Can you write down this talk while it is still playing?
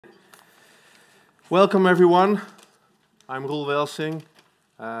Welcome everyone. I'm Roel Welsing.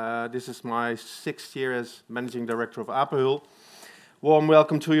 This is my 6th year as Managing Director of Apenheul. Warm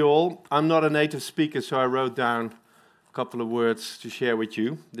welcome to you all. I'm not a native speaker, so I wrote down a couple of words to share with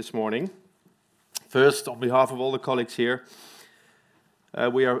you this morning. First, on behalf of all the colleagues here,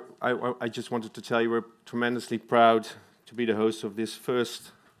 I just wanted to tell you we're tremendously proud to be the host of this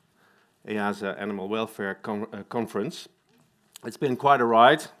first EAZA Animal Welfare Conference. It's been quite a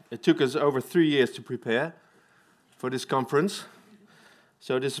ride. It took us over 3 years to prepare for this conference.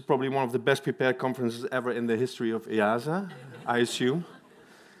 So this is probably one of the best prepared conferences ever in the history of EAZA, I assume.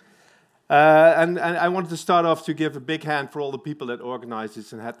 And I wanted to start off to give a big hand for all the people that organized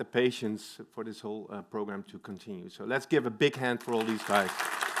this and had the patience for this whole program to continue. So let's give a big hand for all these guys.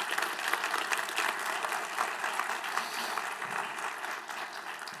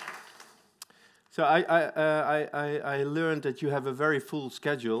 So I learned that you have a very full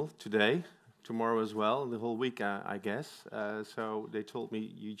schedule today, tomorrow as well, the whole week, I guess. So they told me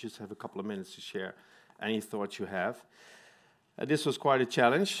you just have a couple of minutes to share any thoughts you have. This was quite a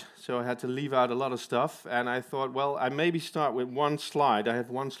challenge, so I had to leave out a lot of stuff. And I thought, well, I maybe start with one slide. I have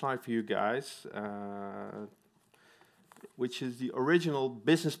one slide for you guys, which is the original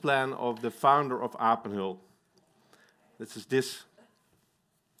business plan of the founder of Apenheul. This is this.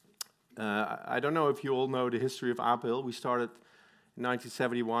 I don't know if you all know the history of Apenheul. We started in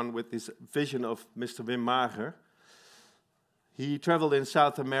 1971 with this vision of Mr. Wim Mager. He traveled in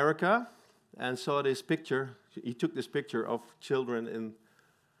South America and saw this picture. He took this picture of children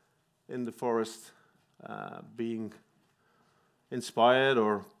in the forest being inspired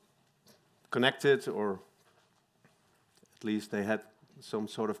or connected, or at least they had some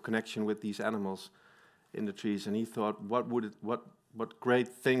sort of connection with these animals in the trees. And he thought, what great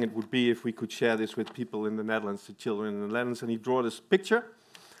thing it would be if we could share this with people in the Netherlands, the children in the Netherlands. And he drew this picture,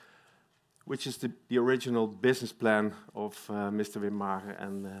 which is the original business plan of Mr. Wim Mager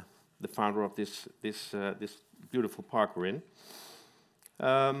and the founder of this beautiful park we're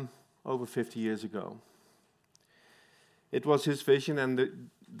in, over 50 years ago. It was his vision and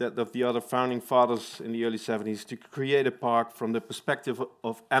that of the other founding fathers in the early 70s to create a park from the perspective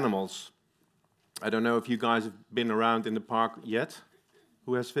of animals. I don't know if you guys have been around in the park yet.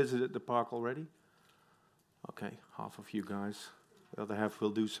 Who has visited the park already? Okay, half of you guys. The other half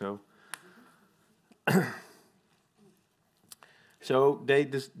will do so. So they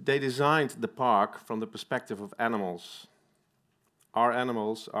designed the park from the perspective of animals. Our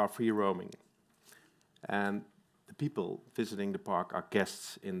animals are free roaming. And the people visiting the park are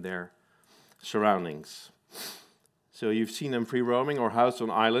guests in their surroundings. So you've seen them free roaming or housed on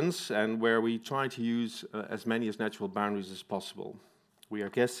islands, and where we try to use as many as natural boundaries as possible. We are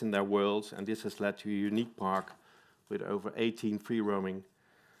guests in their worlds, and this has led to a unique park with over 18 free roaming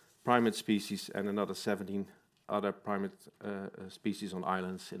primate species and another 17 other primate species on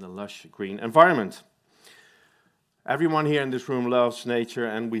islands in a lush green environment. Everyone here in this room loves nature,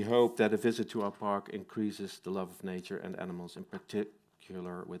 and we hope that a visit to our park increases the love of nature and animals, in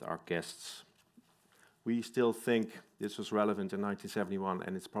particular with our guests. We still think this was relevant in 1971,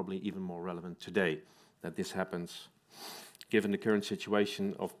 and it's probably even more relevant today that this happens, given the current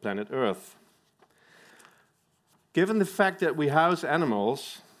situation of planet Earth. Given the fact that we house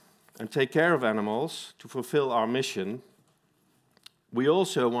animals and take care of animals to fulfill our mission, we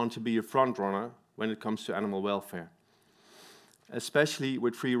also want to be a front runner when it comes to animal welfare, especially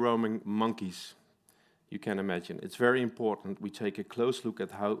with free-roaming monkeys. You can imagine. It's very important we take a close look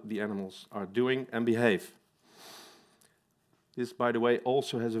at how the animals are doing and behave. This, by the way,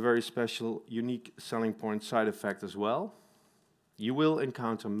 also has a very special, unique selling point side effect as well. You will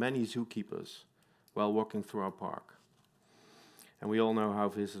encounter many zookeepers while walking through our park. And we all know how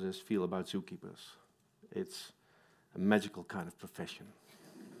visitors feel about zookeepers. It's a magical kind of profession.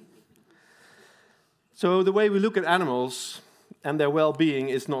 So the way we look at animals and their well-being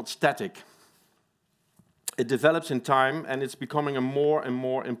is not static. It develops in time, and it's becoming a more and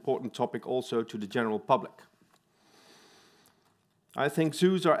more important topic also to the general public. I think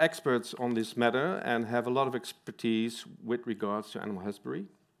zoos are experts on this matter and have a lot of expertise with regards to animal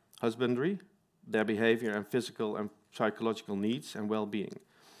husbandry, their behavior and physical and psychological needs and well-being.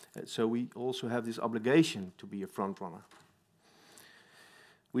 So we also have this obligation to be a front runner.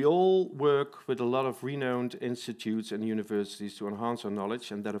 We all work with a lot of renowned institutes and universities to enhance our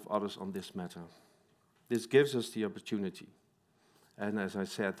knowledge and that of others on this matter. This gives us the opportunity, and as I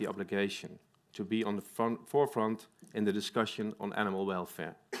said, the obligation, to be on the forefront in the discussion on animal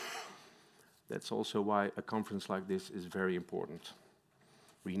welfare. That's also why a conference like this is very important.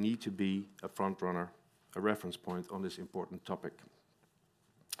 We need to be a front runner, a reference point on this important topic.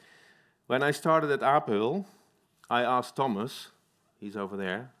 When I started at Apenheul, I asked Thomas, he's over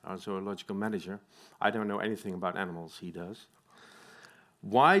there, our zoological manager. I don't know anything about animals, he does.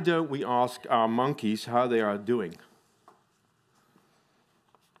 Why don't we ask our monkeys how they are doing?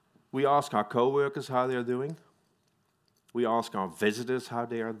 We ask our co-workers how they are doing. We ask our visitors how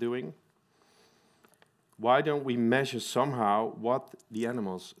they are doing. Why don't we measure somehow what the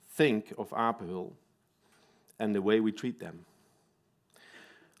animals think of Apenheul and the way we treat them?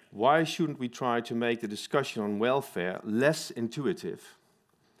 Why shouldn't we try to make the discussion on welfare less intuitive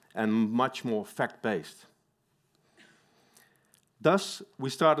and much more fact-based? Thus, we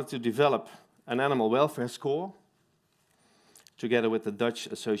started to develop an animal welfare score together with the Dutch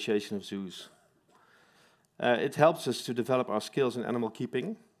Association of Zoos. It helps us to develop our skills in animal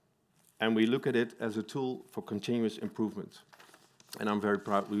keeping, and we look at it as a tool for continuous improvement. And I'm very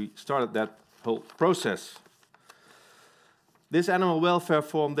proud we started that whole process. This Animal Welfare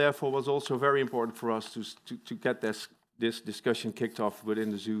Forum, therefore, was also very important for us to get this discussion kicked off within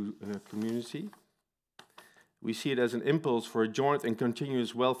the zoo community. We see it as an impulse for a joint and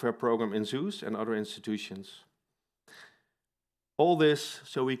continuous welfare program in zoos and other institutions. All this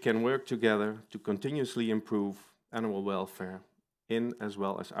so we can work together to continuously improve animal welfare in as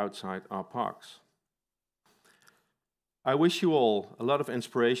well as outside our parks. I wish you all a lot of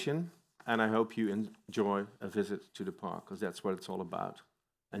inspiration, and I hope you enjoy a visit to the park, because that's what it's all about.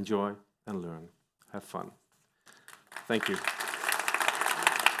 Enjoy and learn. Have fun. Thank you.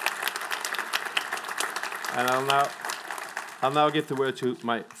 And I'll now give the word to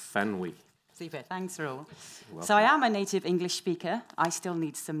Myfanwy. Super, thanks, Roel. So I am a native English speaker. I still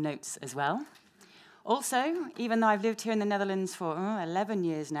need some notes as well. Also, even though I've lived here in the Netherlands for 11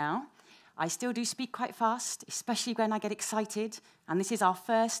 years now, I still do speak quite fast, especially when I get excited. And this is our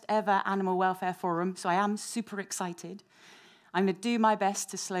first ever Animal Welfare Forum, so I am super excited. I'm going to do my best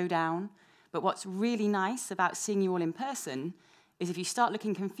to slow down. But what's really nice about seeing you all in person is if you start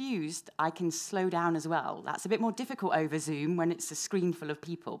looking confused, I can slow down as well. That's a bit more difficult over Zoom when it's a screen full of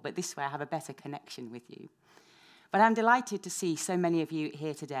people, but this way I have a better connection with you. But I'm delighted to see so many of you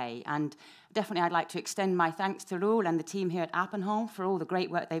here today, and definitely I'd like to extend my thanks to Roel and the team here at Apenheul for all the great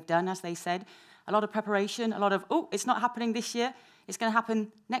work they've done, as they said. A lot of preparation, a lot of, oh, it's not happening this year, it's going to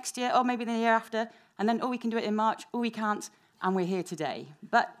happen next year, or maybe the year after, and then, oh, we can do it in March, oh, we can't, and we're here today.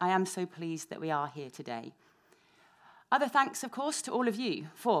 But I am so pleased that we are here today. Other thanks, of course, to all of you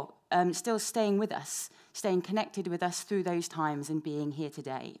for still staying with us, staying connected with us through those times and being here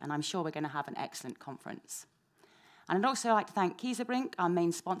today. And I'm sure we're going to have an excellent conference. And I'd also like to thank Kieserbrink, our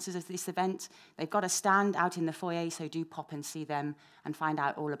main sponsors of this event. They've got a stand out in the foyer, so do pop and see them and find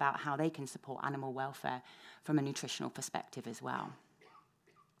out all about how they can support animal welfare from a nutritional perspective as well.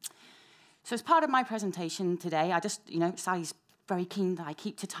 So as part of my presentation today, Sally's very keen that I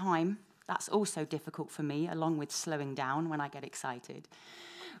keep to time. That's also difficult for me, along with slowing down when I get excited.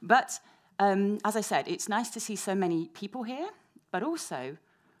 But as I said, it's nice to see so many people here, but also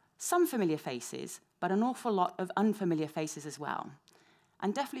some familiar faces, but an awful lot of unfamiliar faces as well.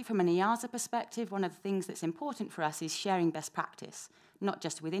 And definitely from an EAZA perspective, one of the things that's important for us is sharing best practice, not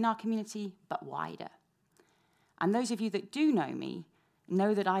just within our community, but wider. And those of you that do know me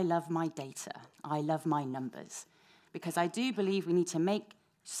know that I love my data. I love my numbers, because I do believe we need to make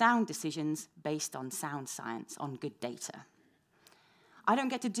sound decisions based on sound science, on good data. I don't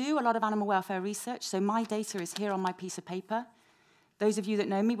get to do a lot of animal welfare research, so my data is here on my piece of paper. Those of you that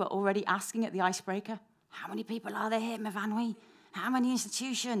know me were already asking at the icebreaker, how many people are there here, Myfanwy? How many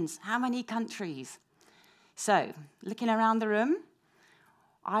institutions? How many countries? So, looking around the room,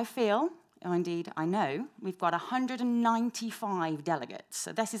 I feel, or indeed I know, we've got 195 delegates.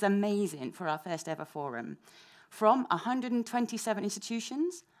 So this is amazing for our first ever forum. From 127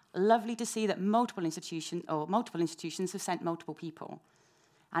 institutions, lovely to see that multiple institutions have sent multiple people.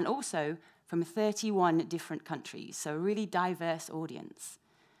 And also from 31 different countries, so a really diverse audience.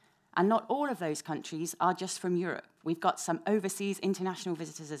 And not all of those countries are just from Europe. We've got some overseas international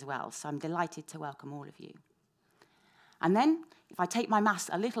visitors as well, so I'm delighted to welcome all of you. And then, if I take my maths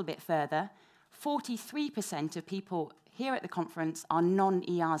a little bit further, 43% of people here at the conference are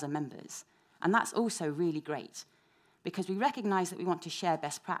non-EAZA members. And that's also really great, because we recognise that we want to share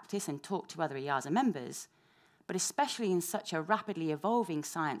best practice and talk to other EAZA members, but especially in such a rapidly evolving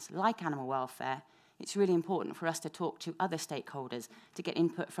science like animal welfare, it's really important for us to talk to other stakeholders to get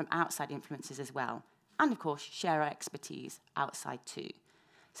input from outside influences as well, and of course share our expertise outside too.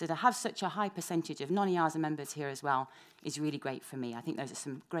 So to have such a high percentage of non-EAZA members here as well is really great for me. I think those are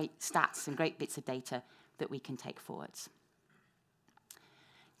some great stats, some great bits of data that we can take forwards.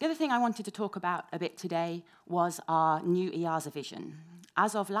 The other thing I wanted to talk about a bit today was our new EAZA vision.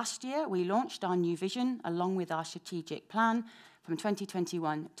 As of last year, we launched our new vision along with our strategic plan from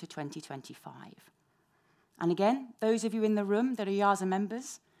 2021 to 2025. And again, those of you in the room that are EAZA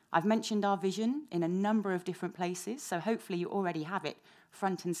members, I've mentioned our vision in a number of different places, so hopefully you already have it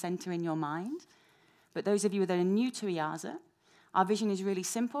front and center in your mind. But those of you that are new to EAZA, our vision is really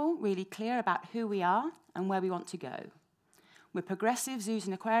simple, really clear about who we are and where we want to go. We're progressive zoos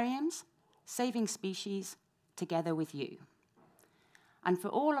and aquariums, saving species together with you. And for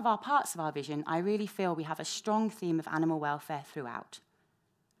all of our parts of our vision, I really feel we have a strong theme of animal welfare throughout.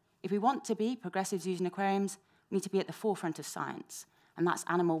 If we want to be progressive zoos and aquariums, we need to be at the forefront of science. And that's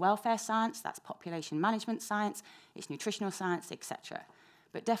animal welfare science, that's population management science, it's nutritional science, etc.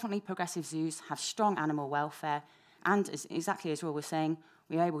 But definitely progressive zoos have strong animal welfare, and exactly as Roel was saying,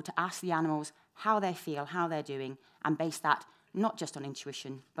 we're able to ask the animals how they feel, how they're doing, and base that not just on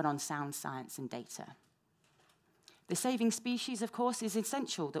intuition, but on sound science and data. The saving species, of course, is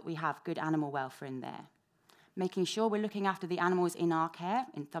essential that we have good animal welfare in there. Making sure we're looking after the animals in our care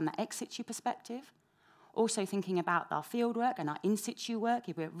from the ex situ perspective. Also thinking about our field work and our in situ work.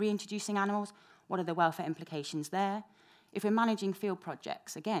 If we're reintroducing animals, what are the welfare implications there? If we're managing field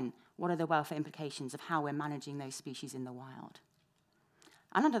projects, again, what are the welfare implications of how we're managing those species in the wild?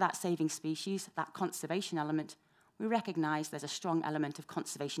 And under that saving species, that conservation element, we recognise there's a strong element of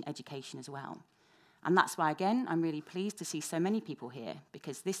conservation education as well. And that's why, again, I'm really pleased to see so many people here,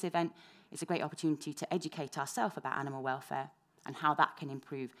 because this event is a great opportunity to educate ourselves about animal welfare and how that can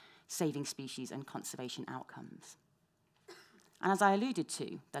improve saving species and conservation outcomes. And as I alluded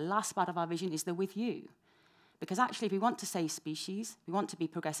to, the last part of our vision is the with you. Because actually, if we want to save species, we want to be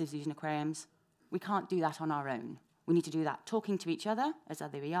progressive zoos and aquariums, we can't do that on our own. We need to do that talking to each other as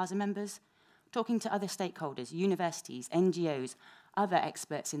other EAZA members, talking to other stakeholders, universities, NGOs, other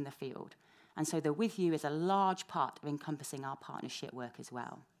experts in the field. And so the with you is a large part of encompassing our partnership work as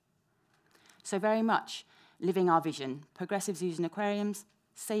well. So very much living our vision, progressive zoos and aquariums,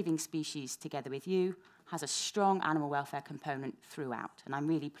 saving species together with you, has a strong animal welfare component throughout. And I'm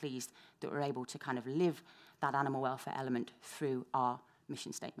really pleased that we're able to kind of live that animal welfare element through our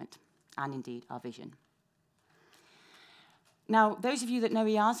mission statement and indeed our vision. Now, those of you that know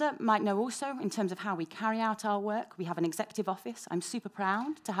EAZA might know also, in terms of how we carry out our work, we have an executive office. I'm super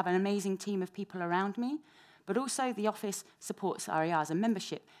proud to have an amazing team of people around me, but also the office supports our EAZA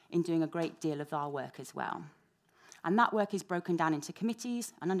membership in doing a great deal of our work as well. And that work is broken down into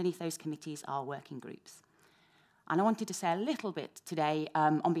committees, and underneath those committees are working groups. And I wanted to say a little bit today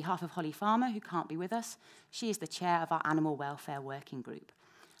on behalf of Holly Farmer, who can't be with us. She is the chair of our Animal Welfare Working Group.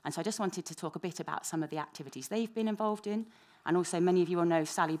 And so I just wanted to talk a bit about some of the activities they've been involved in. And also many of you will know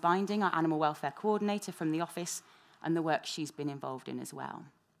Sally Binding, our Animal Welfare Coordinator from the office, and the work she's been involved in as well.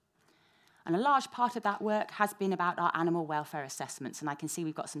 And a large part of that work has been about our animal welfare assessments, and I can see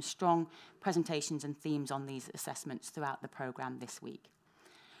we've got some strong presentations and themes on these assessments throughout the programme this week.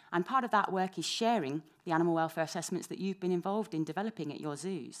 And part of that work is sharing the animal welfare assessments that you've been involved in developing at your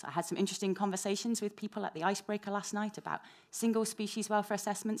zoos. I had some interesting conversations with people at the Icebreaker last night about single species welfare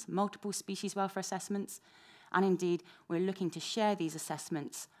assessments, multiple species welfare assessments, and indeed we're looking to share these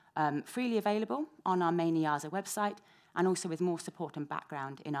assessments freely available on our main EAZA website, and also with more support and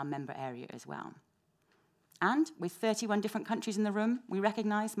background in our member area as well. And with 31 different countries in the room, we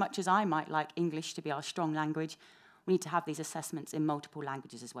recognise, much as I might like English to be our strong language, we need to have these assessments in multiple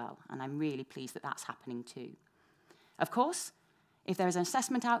languages as well, and I'm really pleased that that's happening too. Of course, if there is an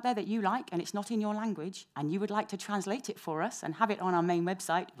assessment out there that you like and it's not in your language, and you would like to translate it for us and have it on our main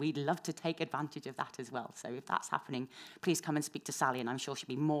website, we'd love to take advantage of that as well. So if that's happening, please come and speak to Sally, and I'm sure she'll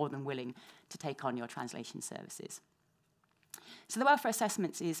be more than willing to take on your translation services. So the welfare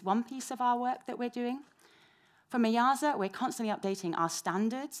assessments is one piece of our work that we're doing. From EAZA, we're constantly updating our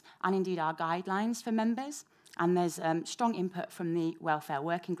standards and indeed our guidelines for members. And there's strong input from the Welfare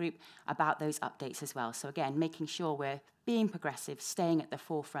Working Group about those updates as well. So again, making sure we're being progressive, staying at the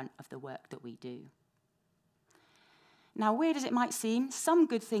forefront of the work that we do. Now, weird as it might seem, some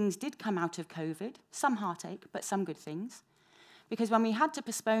good things did come out of COVID, some heartache, but some good things. Because when we had to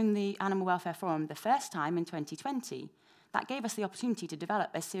postpone the Animal Welfare Forum the first time in 2020, that gave us the opportunity to develop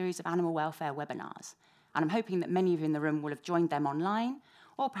a series of animal welfare webinars. And I'm hoping that many of you in the room will have joined them online,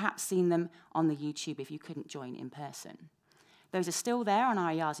 or perhaps seen them on the YouTube if you couldn't join in person. Those are still there on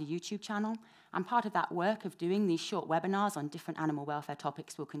our EAZA YouTube channel, and part of that work of doing these short webinars on different animal welfare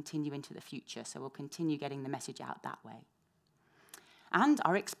topics will continue into the future, so we'll continue getting the message out that way. And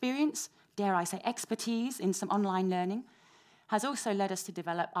our experience, dare I say expertise, in some online learning has also led us to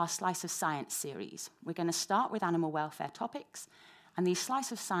develop our Slice of Science series. We're going to start with animal welfare topics, and these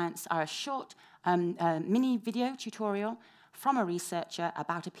Slice of Science are a short mini video tutorial from a researcher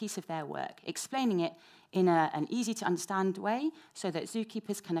about a piece of their work, explaining it in an easy-to-understand way so that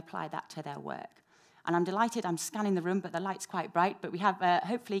zookeepers can apply that to their work. And I'm delighted, I'm scanning the room, but the light's quite bright, but we have,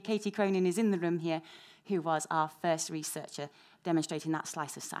 hopefully, Katie Cronin is in the room here, who was our first researcher demonstrating that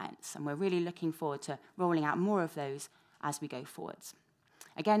slice of science. And we're really looking forward to rolling out more of those as we go forwards.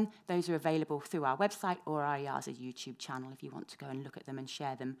 Again, those are available through our website or our EAZA YouTube channel if you want to go and look at them and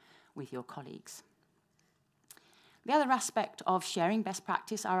share them with your colleagues. The other aspect of sharing best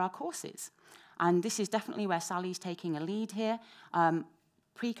practice are our courses. And this is definitely where Sally's taking a lead here.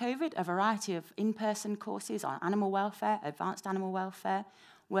 Pre-COVID, a variety of in-person courses on animal welfare, advanced animal welfare,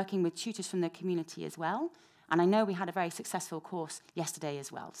 working with tutors from the community as well. And I know we had a very successful course yesterday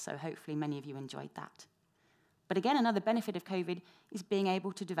as well, so hopefully many of you enjoyed that. But again, another benefit of COVID is being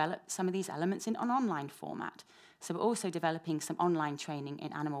able to develop some of these elements in an online format. So we're also developing some online training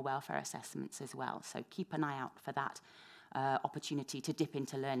in animal welfare assessments as well. So keep an eye out for that opportunity to dip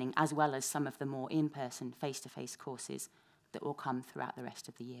into learning, as well as some of the more in-person, face-to-face courses that will come throughout the rest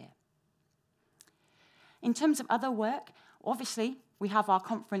of the year. In terms of other work, obviously, we have our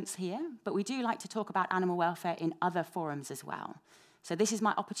conference here, but we do like to talk about animal welfare in other forums as well. So this is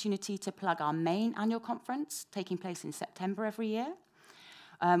my opportunity to plug our main annual conference, taking place in September every year.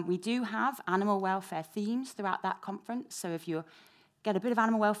 We do have animal welfare themes throughout that conference, so if you get a bit of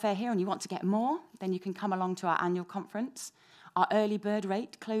animal welfare here and you want to get more, then you can come along to our annual conference. Our early bird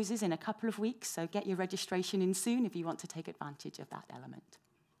rate closes in a couple of weeks, so get your registration in soon if you want to take advantage of that element.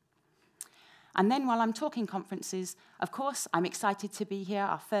 And then while I'm talking conferences, of course, I'm excited to be here,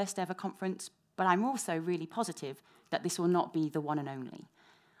 our first ever conference, but I'm also really positive that this will not be the one and only.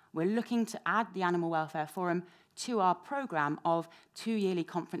 We're looking to add the Animal Welfare Forum to our programme of 2 yearly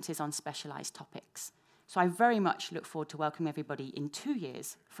conferences on specialised topics. So I very much look forward to welcoming everybody in 2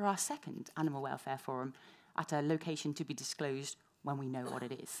 years for our second Animal Welfare Forum at a location to be disclosed when we know what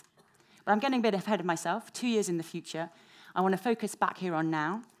it is. But I'm getting a bit ahead of myself, 2 years in the future. I want to focus back here on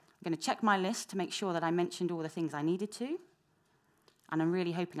now. I'm going to check my list to make sure that I mentioned all the things I needed to. And I'm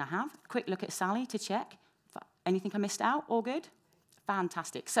really hoping I have. Quick look at Sally to check. Anything I missed out? All good?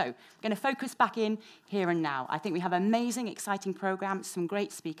 Fantastic. So I'm going to focus back in here and now. I think we have an amazing, exciting programme, some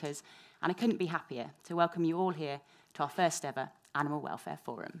great speakers, and I couldn't be happier to welcome you all here to our first ever Animal Welfare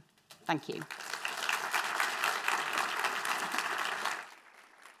Forum. Thank you.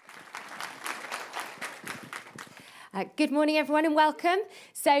 Good morning, everyone, and welcome.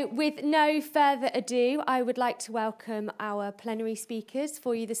 So with no further ado, I would like to welcome our plenary speakers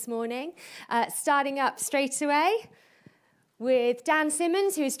for you this morning. Starting up straight away with Dan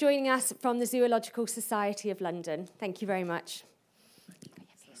Simmonds, who is joining us from the Zoological Society of London. Thank you very much.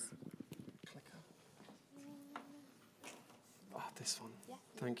 Oh, this one. Yeah,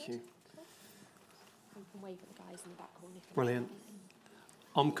 thank you. You can wave at the guys in the back corner. Brilliant.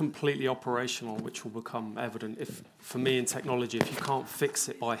 I'm completely operational, which will become evident if, for me in technology, if you can't fix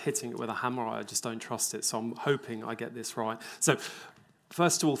it by hitting it with a hammer, I just don't trust it. So I'm hoping I get this right. So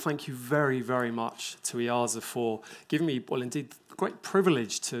first of all, thank you very, very much to EAZA for giving me, well, indeed, great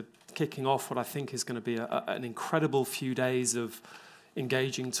privilege to kicking off what I think is going to be an incredible few days of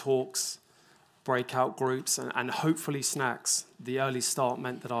engaging talks, breakout groups, and hopefully snacks. The early start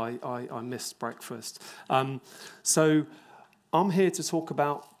meant that I missed breakfast. So I'm here to talk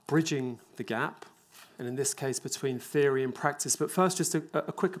about bridging the gap, and in this case between theory and practice. But first, just a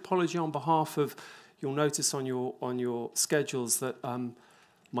quick apology on behalf of, you'll notice on your schedules that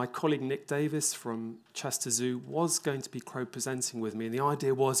my colleague Nick Davis from Chester Zoo was going to be co-presenting with me, and the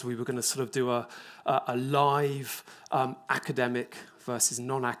idea was we were going to sort of do a live academic versus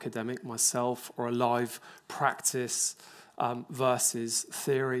non-academic, myself, or a live practice versus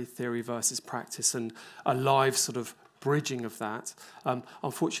theory versus practice, and a live sort of bridging of that.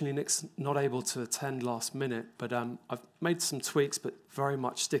 Unfortunately, Nick's not able to attend last minute, but I've made some tweaks, but very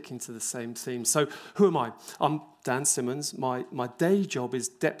much sticking to the same theme. So who am I? I'm Dan Simmonds. My day job is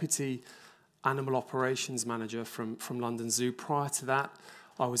Deputy Animal Operations Manager from London Zoo. Prior to that,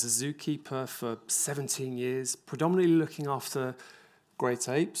 I was a zookeeper for 17 years, predominantly looking after great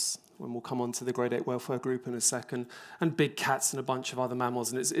apes, when we'll come on to the Grade 8 welfare group in a second, and big cats and a bunch of other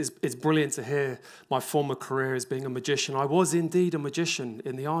mammals. And it's brilliant to hear my former career as being a magician. I was indeed a magician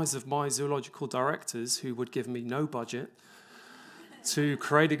in the eyes of my zoological directors, who would give me no budget to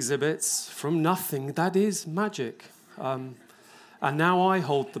create exhibits from nothing. That is magic. And now I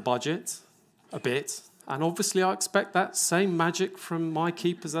hold the budget a bit, and obviously I expect that same magic from my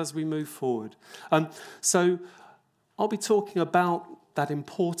keepers as we move forward. So I'll be talking about that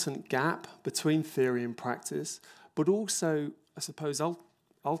important gap between theory and practice, but also, I suppose,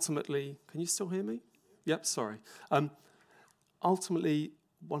 ultimately, can you still hear me? Yep, sorry. ultimately,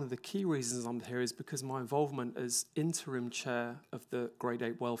 one of the key reasons I'm here is because my involvement as interim chair of the Grade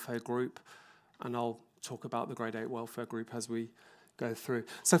 8 Welfare Group, and I'll talk about the Grade 8 Welfare Group as we go through.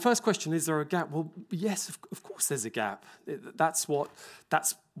 So first question, is there a gap? Well, yes, of course there's a gap. That's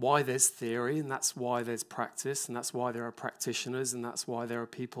why there's theory, and that's why there's practice, and that's why there are practitioners, and that's why there are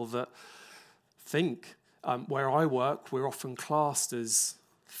people that think. Where I work, we're often classed as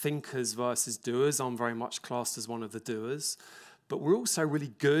thinkers versus doers. I'm very much classed as one of the doers. But we're also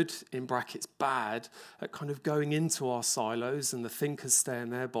really good, in brackets bad, at kind of going into our silos, and the thinkers stay in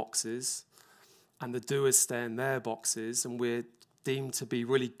their boxes and the doers stay in their boxes, and we're deemed to be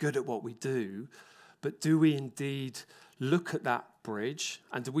really good at what we do. But do we indeed look at that bridge,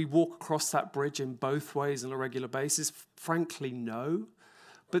 and do we walk across that bridge in both ways on a regular basis? Frankly, no.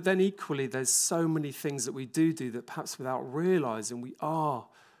 But then equally, there's so many things that we do that perhaps without realizing we are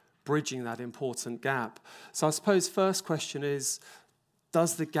bridging that important gap. So I suppose first question is,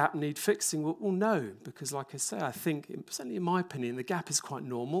 does the gap need fixing? Well, no, because like I say, I think, certainly in my opinion, the gap is quite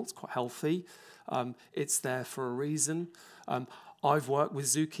normal, it's quite healthy, it's there for a reason. I've worked with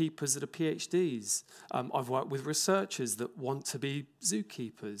zookeepers that are PhDs. I've worked with researchers that want to be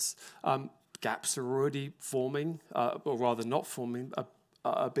zookeepers. Gaps are already forming, or rather not forming,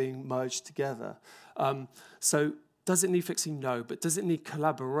 are being merged together. So does it need fixing? No. But does it need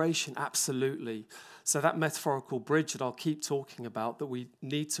collaboration? Absolutely. So that metaphorical bridge that I'll keep talking about, that we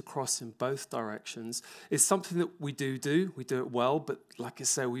need to cross in both directions, is something that we do. We do it well, but like I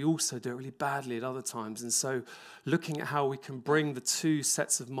say, we also do it really badly at other times. And so looking at how we can bring the two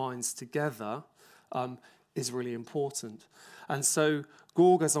sets of minds together is really important. And so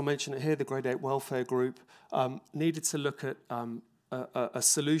GORG, as I mentioned it here, the Grade 8 Welfare Group, needed to look at a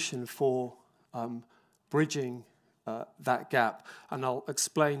solution for bridging that gap, and I'll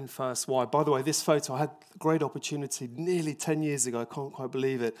explain first why. By the way, this photo, I had a great opportunity nearly 10 years ago, I can't quite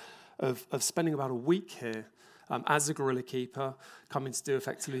believe it, of spending about a week here as a gorilla keeper, coming to do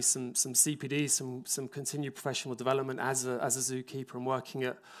effectively some CPD, some continued professional development as a zookeeper, and working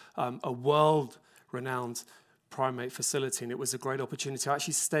at a world-renowned primate facility, and it was a great opportunity. I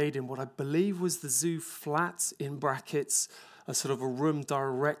actually stayed in what I believe was the zoo flat, in brackets, a sort of a room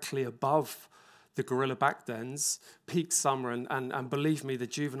directly above the gorilla back dens, peak summer, and believe me, the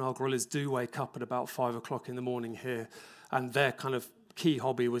juvenile gorillas do wake up at about 5 o'clock in the morning here, and their kind of key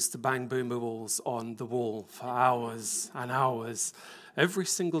hobby was to bang boomer balls on the wall for hours and hours, every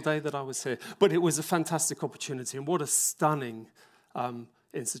single day that I was here. But it was a fantastic opportunity, and what a stunning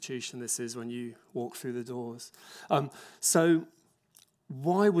institution this is when you walk through the doors. So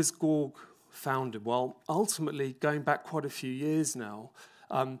why was GORG founded? Well, ultimately, going back quite a few years now,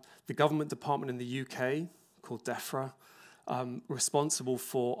 the government department in the UK, called DEFRA, responsible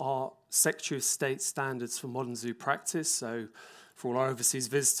for our Secretary of State standards for modern zoo practice. So for all our overseas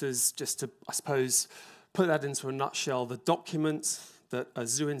visitors, just to, I suppose, put that into a nutshell, the documents that a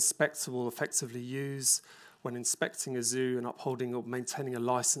zoo inspector will effectively use when inspecting a zoo and upholding or maintaining a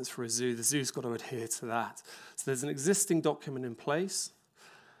license for a zoo, the zoo's got to adhere to that. So there's an existing document in place,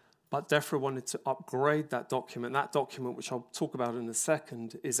 but DEFRA wanted to upgrade that document. That document, which I'll talk about in a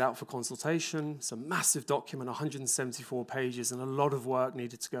second, is out for consultation. It's a massive document, 174 pages, and a lot of work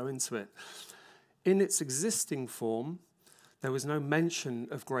needed to go into it. In its existing form, there was no mention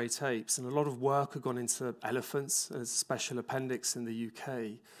of great apes, and a lot of work had gone into elephants as a special appendix in the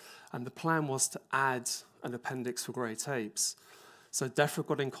UK. And the plan was to add an appendix for great apes. So DEFRA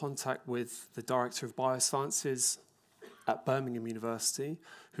got in contact with the Director of Biosciences at Birmingham University,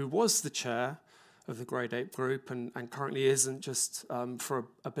 who was the chair of the Grade 8 group and currently isn't, just for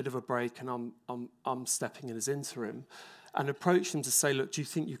a bit of a break, and I'm stepping in as interim, and approached him to say, look, do you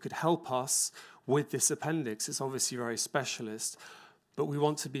think you could help us with this appendix? It's obviously very specialist, but we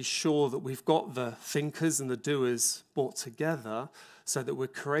want to be sure that we've got the thinkers and the doers brought together so that we're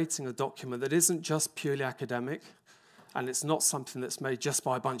creating a document that isn't just purely academic, and it's not something that's made just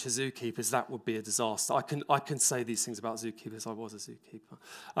by a bunch of zookeepers. That would be a disaster. I can say these things about zookeepers. I was a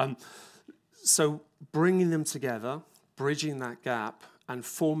zookeeper. So bringing them together, bridging that gap, and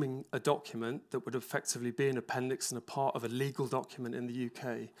forming a document that would effectively be an appendix and a part of a legal document in the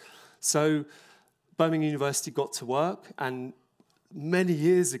UK. So Birmingham University got to work, and many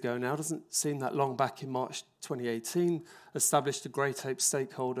years ago now, doesn't seem that long back, in March 2018, established a Great Ape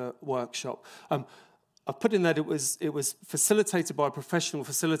stakeholder workshop. I've put in that it was facilitated by a professional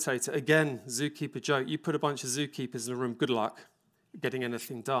facilitator. Again, zookeeper joke. You put a bunch of zookeepers in a room, good luck getting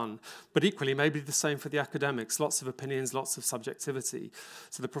anything done. But equally, maybe the same for the academics. Lots of opinions, lots of subjectivity.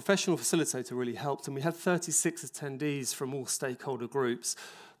 So the professional facilitator really helped, and we had 36 attendees from all stakeholder groups.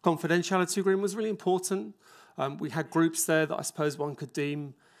 Confidentiality agreement was really important. We had groups there that I suppose one could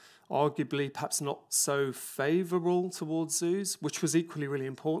deem arguably perhaps not so favourable towards zoos, which was equally really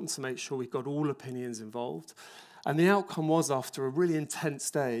important to make sure we got all opinions involved. And the outcome was, after a really intense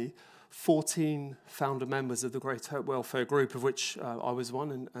day, 14 founder members of the Great Hope Welfare Group, of which I was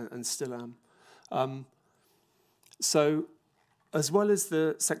one and still am. So as well as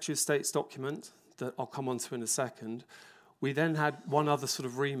the Secretary of State's document that I'll come on to in a second, we then had one other sort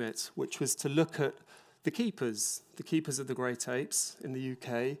of remit, which was to look at the keepers of the great apes in the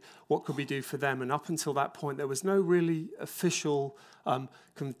UK. What could we do for them? And up until that point, there was no really official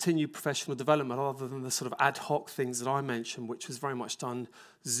continued professional development other than the sort of ad hoc things that I mentioned, which was very much done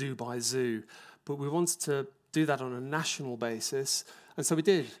zoo by zoo. But we wanted to do that on a national basis, and so we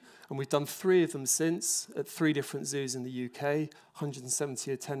did. And we've done 3 of them since at 3 different zoos in the UK,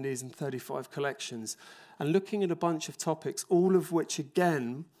 170 attendees and 35 collections. And looking at a bunch of topics, all of which,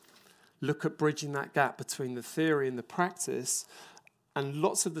 again, look at bridging that gap between the theory and the practice. And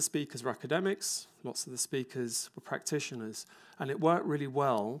lots of the speakers were academics, lots of the speakers were practitioners. And it worked really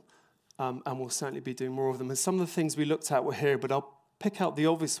well, and we'll certainly be doing more of them. And some of the things we looked at were here, but I'll pick out the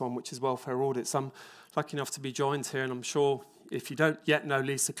obvious one, which is welfare audits. I'm lucky enough to be joined here, and I'm sure if you don't yet know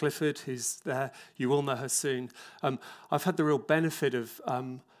Lisa Clifford, who's there, you will know her soon. I've had the real benefit of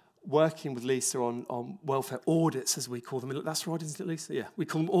working with Lisa on welfare audits, as we call them. That's right, isn't it, Lisa? Yeah, we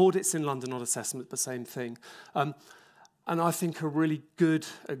call them audits in London, not assessments, but same thing. And I think a really good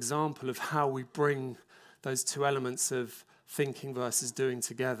example of how we bring those 2 elements of thinking versus doing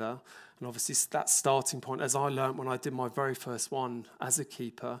together. And obviously that starting point, as I learned when I did my very first one as a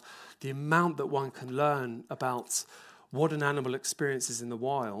keeper, the amount that one can learn about what an animal experiences in the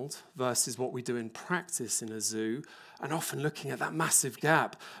wild versus what we do in practice in a zoo, and often looking at that massive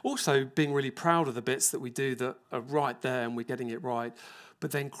gap. Also being really proud of the bits that we do that are right there and we're getting it right,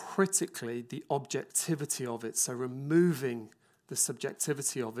 but then critically the objectivity of it, so removing the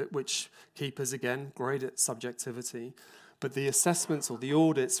subjectivity of it, which keepers, again, great at subjectivity, but the assessments or the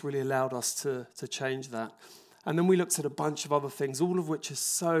audits really allowed us to change that. And then we looked at a bunch of other things, all of which are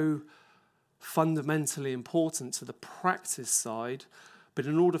so fundamentally important to the practice side, but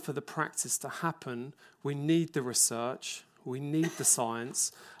in order for the practice to happen, we need the research, we need the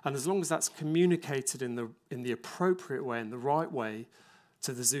science, and as long as that's communicated in the appropriate way, in the right way,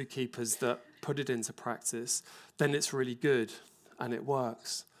 to the zookeepers that put it into practice, then it's really good and it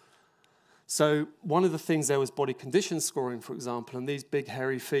works. So one of the things there was body condition scoring, for example, and these big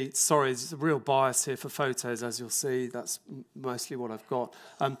hairy feet. Sorry, there's a real bias here for photos, as you'll see. That's mostly what I've got.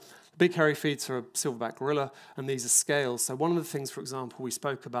 Big hairy feet are a silverback gorilla, and these are scales. So one of the things, for example, we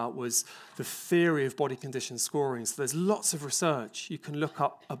spoke about was the theory of body condition scoring. So there's lots of research. You can look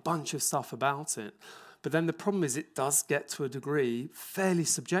up a bunch of stuff about it. But then the problem is it does get to a degree fairly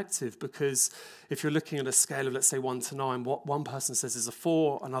subjective, because if you're looking at a scale of, let's say, 1 to 9, what one person says is a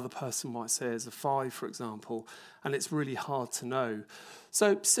 4, another person might say is a 5, for example, and it's really hard to know.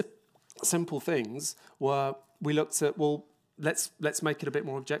 So simple things were we looked at, well, let's make it a bit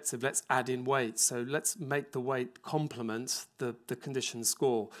more objective. Let's add in weight. So let's make the weight complement the condition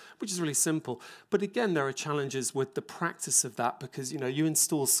score, which is really simple. But again, there are challenges with the practice of that, because you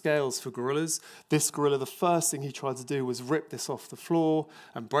install scales for gorillas. This gorilla, the first thing he tried to do was rip this off the floor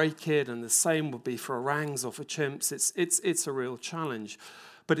and break it, and the same would be for orangs or for chimps. It's a real challenge.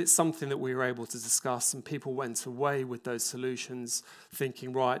 But it's something that we were able to discuss, and people went away with those solutions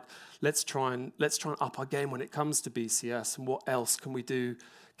thinking, right, let's try and up our game when it comes to BCS, and what else can we do?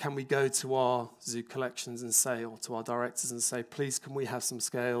 Can we go to our zoo collections and say, or to our directors and say, please, can we have some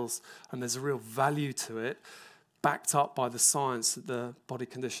scales? And there's a real value to it, backed up by the science that the body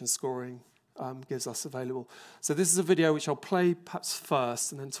condition scoring gives us available. So this is a video which I'll play perhaps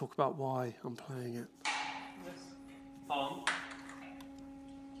first, and then talk about why I'm playing it. Yes. Arm.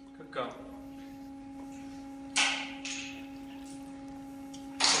 Good go.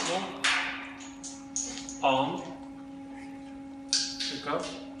 One more. Arm. Good go.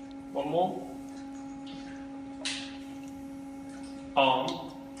 One more.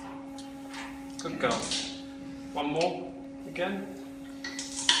 Arm. Good go. One more. Again.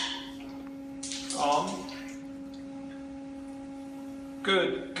 Arm.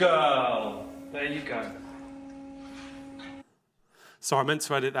 Good girl. There you go. Sorry, I meant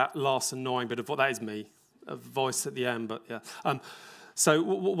to edit that last annoying bit of what that is me, a voice at the end, but yeah. So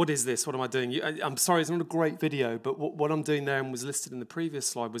what is this? What am I doing? I'm sorry, it's not a great video, but what I'm doing there and was listed in the previous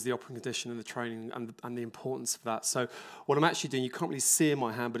slide was the operating condition and the training and the importance of that. So what I'm actually doing, you can't really see in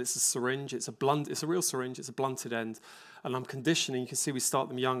my hand, but it's a syringe. It's a real syringe. It's a blunted end. And I'm conditioning. You can see we start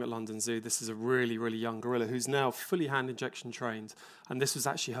them young at London Zoo. This is a really, really young gorilla who's now fully hand injection trained. And this was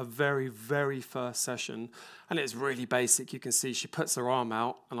actually her very, very first session. And it's really basic. You can see she puts her arm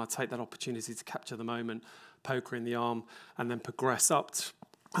out, and I take that opportunity to capture the moment, poke her in the arm, and then progress up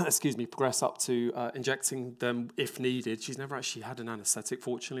to injecting them if needed. She's never actually had an anaesthetic,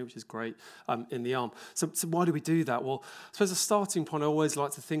 fortunately, which is great, in the arm. So why do we do that? Well, I suppose a starting point I always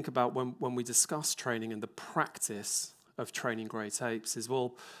like to think about when we discuss training and the practice of training great apes is,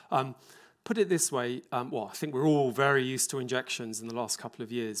 well, put it this way, I think we're all very used to injections in the last couple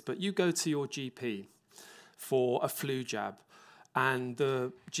of years, but you go to your GP for a flu jab, and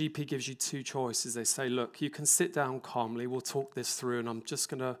the GP gives you two choices. They say, look, you can sit down calmly, we'll talk this through, and I'm just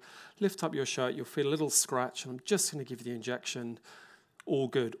going to lift up your shirt, you'll feel a little scratch, and I'm just going to give you the injection, all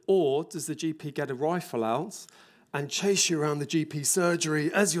good. Or does the GP get a rifle out and chase you around the GP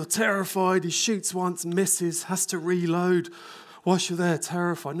surgery as you're terrified? He shoots once, misses, has to reload whilst you're there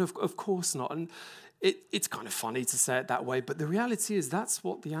terrified. No, of course not. And it's kind of funny to say it that way, but the reality is that's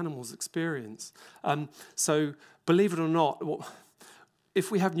what the animals experience. So believe it or not, if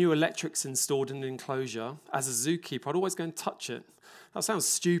we have new electrics installed in an enclosure, as a zookeeper, I'd always go and touch it. That sounds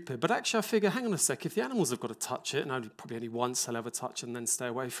stupid, but actually I figure, hang on a sec, if the animals have got to touch it, and probably only once they'll ever touch it and then stay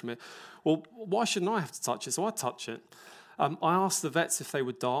away from it, well, why shouldn't I have to touch it? So I touch it. I asked the vets if they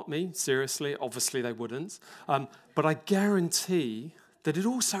would dart me, seriously. Obviously they wouldn't. But I guarantee that it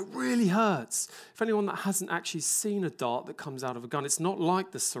also really hurts. For anyone that hasn't actually seen a dart that comes out of a gun, it's not like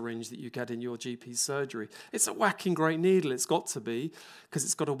the syringe that you get in your GP surgery. It's a whacking great needle, it's got to be, because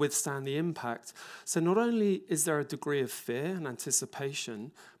it's got to withstand the impact. So not only is there a degree of fear and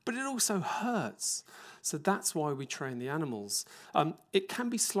anticipation, but it also hurts. So that's why we train the animals. It can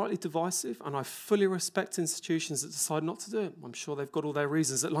be slightly divisive, and I fully respect institutions that decide not to do it. I'm sure they've got all their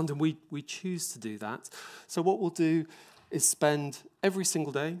reasons. At London, we choose to do that. So what we'll do is spend every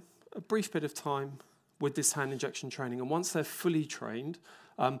single day a brief bit of time with this hand injection training. And once they're fully trained,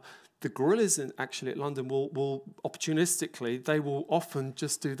 the gorillas actually at London will opportunistically, they will often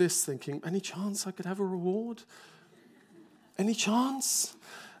just do this, thinking, any chance I could have a reward? Any chance?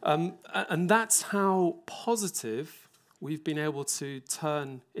 And that's how positive we've been able to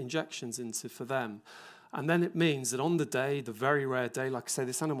turn injections into for them. And then it means that on the day, the very rare day, like I say,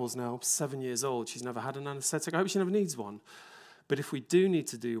 this animal's now 7 years old. She's never had an anaesthetic. I hope she never needs one. But if we do need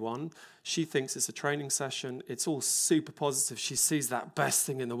to do one, she thinks it's a training session. It's all super positive. She sees that best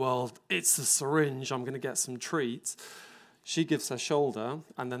thing in the world. It's a syringe. I'm going to get some treats. She gives her shoulder,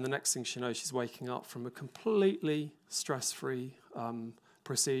 and then the next thing she knows, she's waking up from a completely stress-free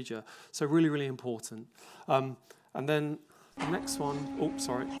procedure. So really, really important. And then the next one, oh,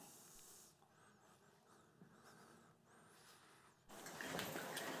 sorry.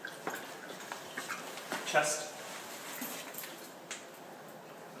 Chest.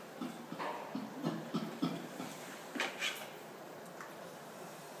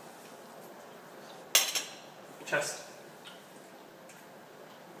 Chest.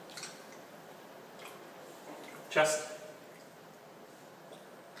 Chest.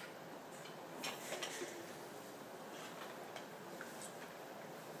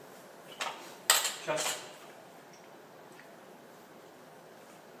 Chest.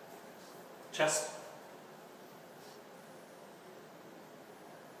 Chest.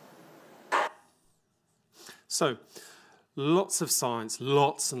 So, lots of science,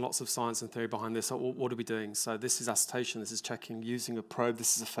 lots and lots of science and theory behind this. What are we doing? So this is assertion, this is checking using a probe.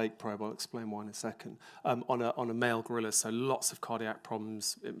 This is a fake probe, I'll explain why in a second, on a male gorilla. So lots of cardiac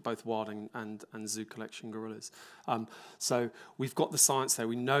problems in both wild and zoo collection gorillas. So we've got the science there.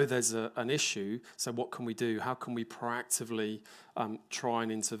 We know there's an issue. So what can we do? How can we proactively try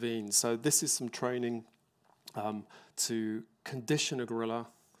and intervene? So this is some training to condition a gorilla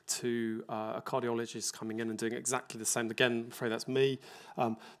to a cardiologist coming in and doing exactly the same. Again, I'm afraid that's me,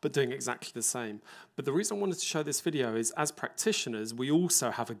 but doing exactly the same. But the reason I wanted to show this video is, as practitioners, we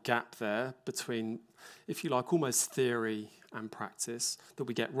also have a gap there between, if you like, almost theory and practice that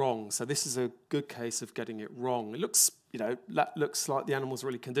we get wrong. So this is a good case of getting it wrong. It looks, that looks like the animal's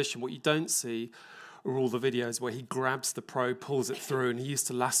really conditioned. What you don't see are all the videos where he grabs the probe, pulls it through, and he used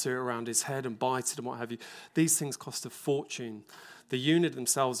to lasso it around his head and bite it and what have you. These things cost a fortune. The unit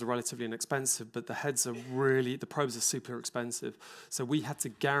themselves are relatively inexpensive, but the probes are super expensive. So we had to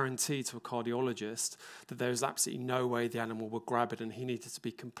guarantee to a cardiologist that there was absolutely no way the animal would grab it, and he needed to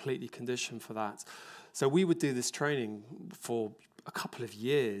be completely conditioned for that. So we would do this training for a couple of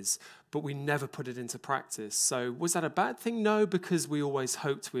years, but we never put it into practice. So was that a bad thing? No, because we always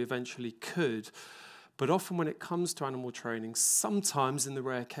hoped we eventually could. But often when it comes to animal training, sometimes in the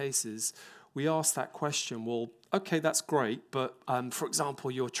rare cases, we ask that question, well, okay, that's great, but for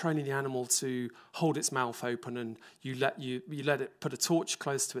example, you're training the animal to hold its mouth open and you let it put a torch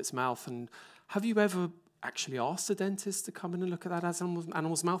close to its mouth, and have you ever actually asked a dentist to come in and look at that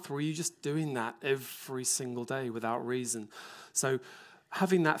animal's mouth, or are you just doing that every single day without reason? So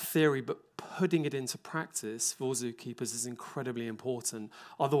having that theory but putting it into practice for zookeepers is incredibly important.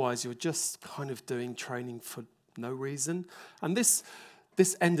 Otherwise, you're just kind of doing training for no reason. And this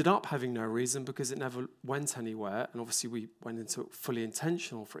ended up having no reason because it never went anywhere. And obviously, we went into it fully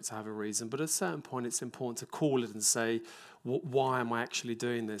intentional for it to have a reason. But at a certain point, it's important to call it and say, why am I actually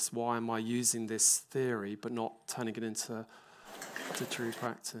doing this? Why am I using this theory but not turning it into true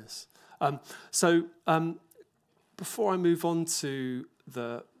practice? Before I move on to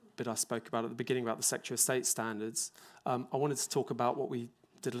the bit I spoke about at the beginning about the Secretary of State standards, I wanted to talk about what we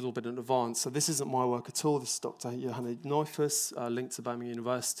did a little bit in advance. So this isn't my work at all. This is Dr. Johanna Neufus, linked to Birmingham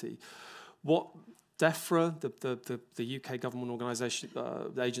University. What DEFRA, the UK government organisation,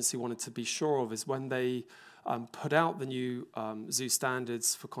 the agency wanted to be sure of is when they put out the new zoo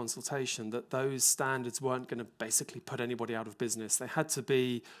standards for consultation, that those standards weren't going to basically put anybody out of business. They had to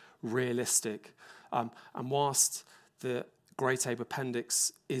be realistic. And whilst the Great Ape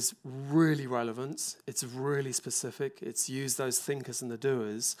Appendix is really relevant, it's really specific, it's used those thinkers and the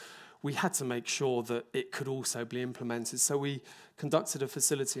doers, we had to make sure that it could also be implemented. So we conducted a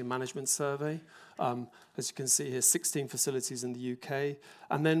facility and management survey. As you can see here, 16 facilities in the UK,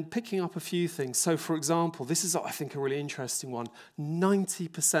 and then picking up a few things. So for example, this is, I think, a really interesting one.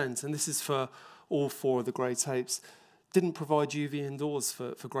 90%, and this is for all 4 of the Great Apes, didn't provide UV indoors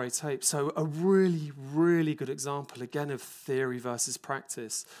for Great Apes. So a really, really good example, again, of theory versus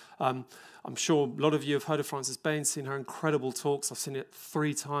practice. I'm sure a lot of you have heard of Frances Bain, seen her incredible talks. I've seen it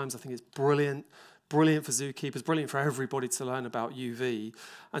 3 times. I think it's brilliant. Brilliant for zookeepers, brilliant for everybody to learn about UV,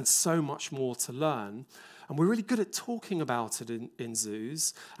 and so much more to learn. And we're really good at talking about it in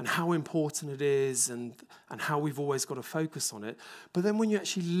zoos and how important it is and how we've always got to focus on it. But then when you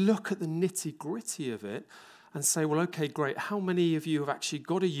actually look at the nitty-gritty of it, and say, well, okay, great, how many of you have actually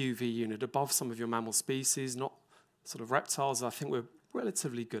got a UV unit above some of your mammal species, not sort of reptiles I think we're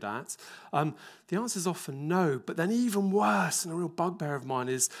relatively good at? The answer is often no, but then even worse, and a real bugbear of mine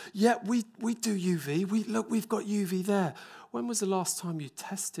is, yeah, we do UV, look, we've got UV there. When was the last time you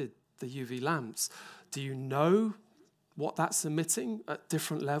tested the UV lamps? Do you know what that's emitting at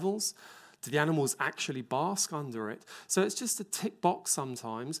different levels? Do the animals actually bask under it? So it's just a tick box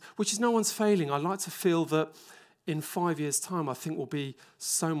sometimes, which is no one's failing. I like to feel that in 5 years' time, I think we'll be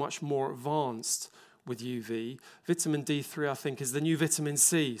so much more advanced with UV. Vitamin D3, I think, is the new vitamin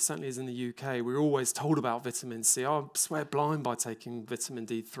C, certainly is in the UK. We're always told about vitamin C. I swear blind by taking vitamin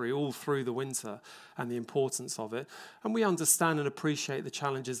D3 all through the winter and the importance of it. And we understand and appreciate the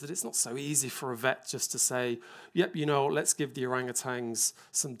challenges that it's not so easy for a vet just to say, yep, you know, let's give the orangutans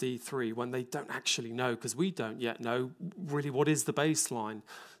some D3 when they don't actually know, because we don't yet know really what is the baseline.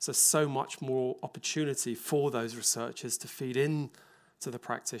 So much more opportunity for those researchers to feed in to the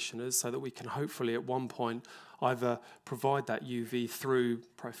practitioners so that we can hopefully at one point either provide that UV through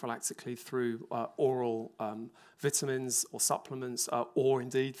prophylactically through oral vitamins or supplements or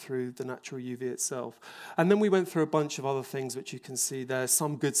indeed through the natural UV itself. And then we went through a bunch of other things which you can see there,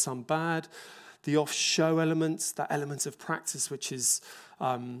 some good, some bad. The off-show elements, that element of practice which is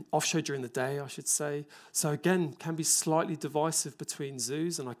off-show during the day, I should say. So again, can be slightly divisive between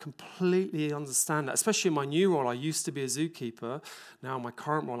zoos, and I completely understand that, especially in my new role. I used to be a zookeeper. Now in my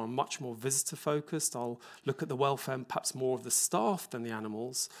current role, I'm much more visitor-focused. I'll look at the welfare and perhaps more of the staff than the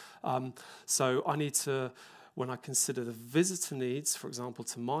animals. So I need to, when I consider the visitor needs, for example,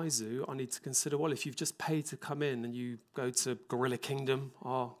 to my zoo, I need to consider, well, if you've just paid to come in and you go to Gorilla Kingdom,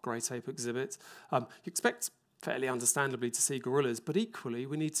 our Great Ape exhibit, you expect fairly understandably to see gorillas, but equally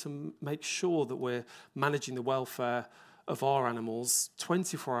we need to make sure that we're managing the welfare of our animals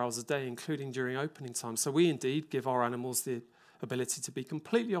 24 hours a day, including during opening times. So we indeed give our animals the ability to be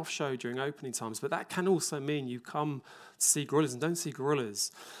completely off-show during opening times, but that can also mean you come to see gorillas and don't see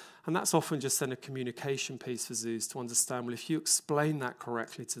gorillas. And that's often just then a communication piece for zoos to understand, well, if you explain that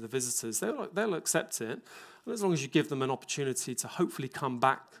correctly to the visitors, they'll accept it. And as long as you give them an opportunity to hopefully come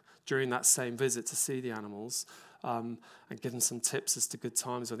back during that same visit to see the animals, and give them some tips as to good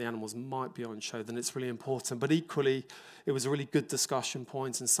times where the animals might be on show, then it's really important. But equally, it was a really good discussion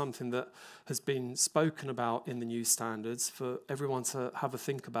point and something that has been spoken about in the new standards for everyone to have a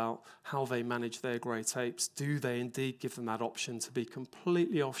think about how they manage their great apes. Do they indeed give them that option to be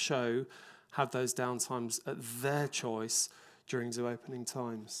completely off show, have those downtimes at their choice during zoo opening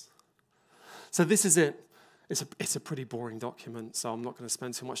times? So this is it. It's a pretty boring document, so I'm not going to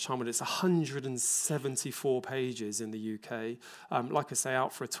spend too much time on it. It's 174 pages in the UK. Like I say,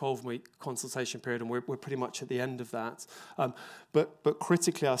 out for a 12-week consultation period, and we're pretty much at the end of that. But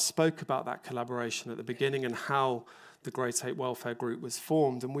critically, I spoke about that collaboration at the beginning and how the Great Ape Welfare Group was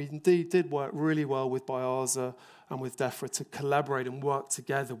formed, and we indeed did work really well with EAZA and with DEFRA to collaborate and work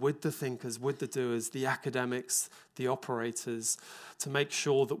together with the thinkers, with the doers, the academics, the operators, to make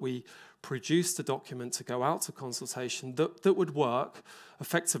sure that we produced a document to go out to consultation that would work,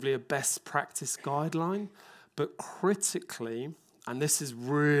 effectively a best practice guideline, but critically, and this is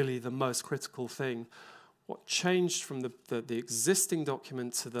really the most critical thing, what changed from the existing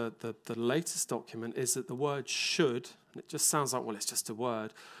document to the latest document is that the word should, and it just sounds like, well, it's just a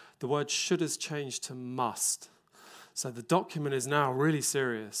word, the word should has changed to must. So the document is now really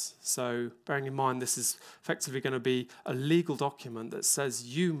serious. So bearing in mind this is effectively going to be a legal document that says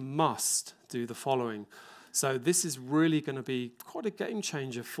you must do the following. So this is really going to be quite a game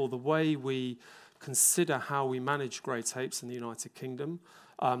changer for the way we consider how we manage great apes in the United Kingdom.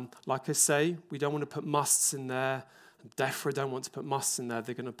 Like I say, we don't want to put musts in there. DEFRA don't want to put musts in there.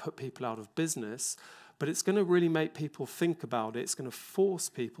 They're going to put people out of business. But it's going to really make people think about it. It's going to force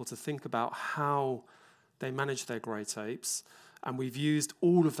people to think about how they manage their great apes, and we've used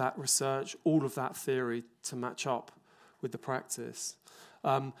all of that research, all of that theory to match up with the practice.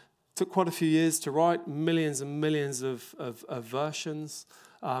 Took quite a few years to write, millions and millions of versions,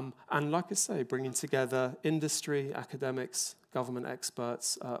 and like I say, bringing together industry, academics, government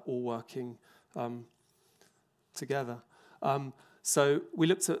experts, all working together. So we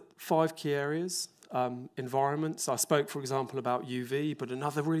looked at 5 key areas. Environment, so I spoke, for example, about UV, but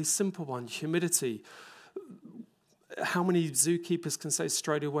another really simple one, humidity. How many zookeepers can say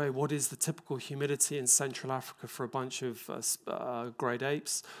straight away what is the typical humidity in Central Africa for a bunch of great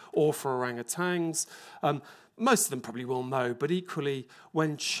apes or for orangutans? Most of them probably will know, but equally,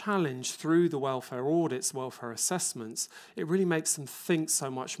 when challenged through the welfare audits, welfare assessments, it really makes them think so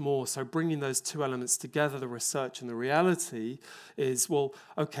much more. So bringing those two elements together, the research and the reality, is, well,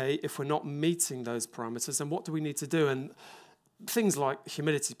 okay, if we're not meeting those parameters, then what do we need to do? And things like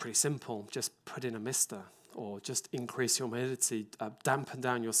humidity is pretty simple. Just put in a mister or just increase your humidity, dampen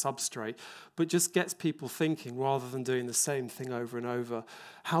down your substrate, but just gets people thinking rather than doing the same thing over and over.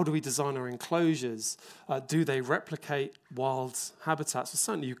 How do we design our enclosures? Do they replicate wild habitats? Well,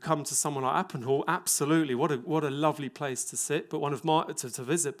 certainly you come to someone like Apenheul, absolutely, what a lovely place to sit, but to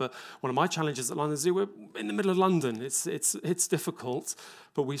visit. But one of my challenges at London Zoo, we're in the middle of London. It's difficult,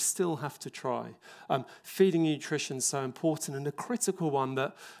 but we still have to try. Feeding nutrition is so important, and a critical one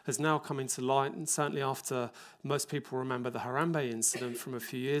that has now come into light, and certainly after most people remember the Harambe incident from a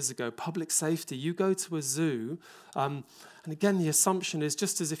few years ago, public safety. You go to a zoo, and again, the assumption is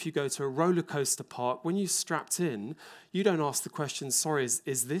just as if you go to a roller coaster park, when you're strapped in, you don't ask the question, sorry,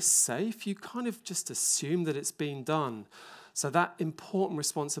 is this safe? You kind of just assume that it's been done. So that important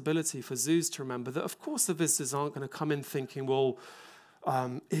responsibility for zoos to remember that, of course, the visitors aren't going to come in thinking, well,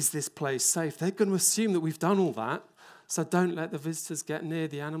 is this place safe? They're going to assume that we've done all that. So don't let the visitors get near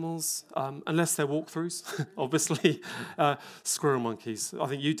the animals, unless they're walkthroughs, obviously. Squirrel monkeys. I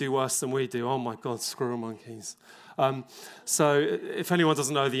think you do worse than we do. Oh, my God, squirrel monkeys. So if anyone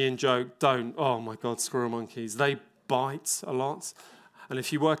doesn't know the in-joke, don't. Oh, my God, squirrel monkeys. They bite a lot. And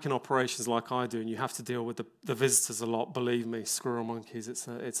if you work in operations like I do and you have to deal with the visitors a lot, believe me, squirrel monkeys, it's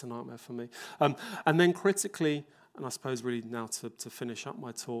a nightmare for me. And then critically, and I suppose really now to finish up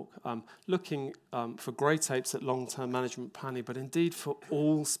my talk, looking for great apes at long-term management planning, but indeed for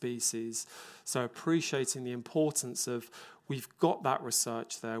all species. So appreciating the importance of, we've got that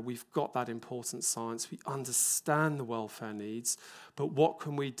research there, we've got that important science, we understand the welfare needs, but what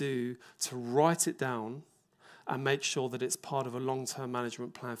can we do to write it down and make sure that it's part of a long-term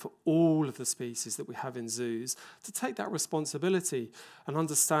management plan for all of the species that we have in zoos, to take that responsibility and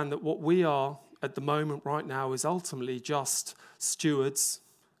understand that what we are at the moment right now is ultimately just stewards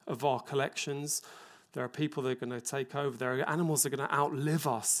of our collections. There are people that are going to take over. There are animals that are going to outlive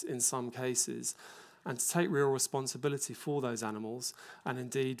us in some cases, and to take real responsibility for those animals and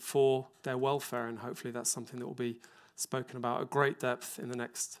indeed for their welfare. And hopefully that's something that will be spoken about at great depth in the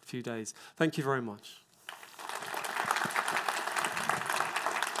next few days. Thank you very much.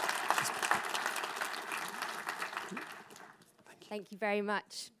 Thank you very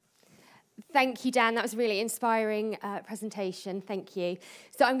much. Thank you, Dan. That was a really inspiring presentation. Thank you.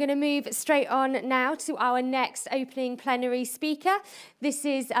 So I'm going to move straight on now to our next opening plenary speaker. This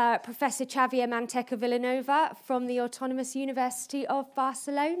is Professor Xavier Manteca Vilanova from the Autonomous University of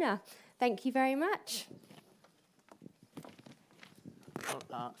Barcelona. Thank you very much.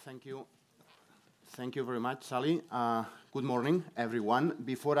 Well, thank you. Thank you very much, Sally. Good morning, everyone.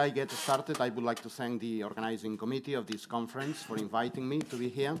 Before I get started, I would like to thank the organizing committee of this conference for inviting me to be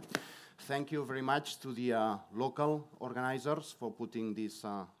here. Thank you very much to the local organizers for putting this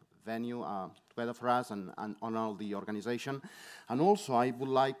venue together for us and on all the organization. And also, I would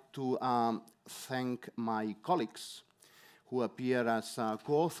like to thank my colleagues who appear as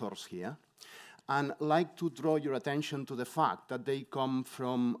co-authors here, and like to draw your attention to the fact that they come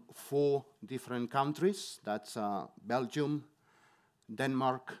from 4 different countries. That's Belgium,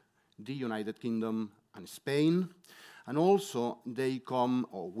 Denmark, the United Kingdom, and Spain. And also, they come,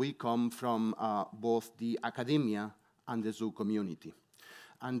 or we come from both the academia and the zoo community.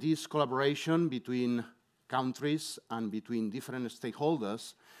 And this collaboration between countries and between different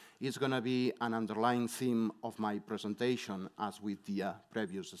stakeholders is going to be an underlying theme of my presentation, as with the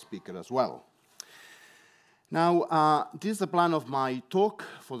previous speaker as well. Now, this is the plan of my talk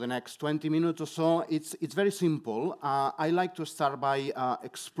for the next 20 minutes or so. It's very simple. I like to start by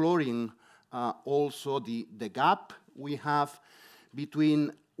exploring also the gap we have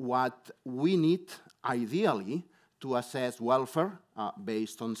between what we need, ideally, to assess welfare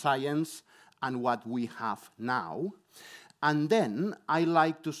based on science and what we have now. And then I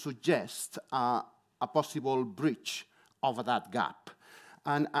like to suggest a possible bridge over that gap.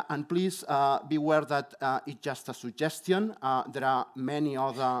 And please beware that it's just a suggestion. There are many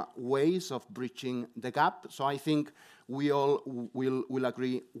other ways of bridging the gap. So I think we all will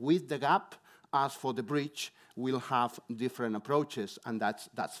agree with the gap. As for the bridge, we'll have different approaches, and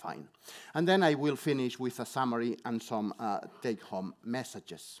that's fine. And then I will finish with a summary and some take-home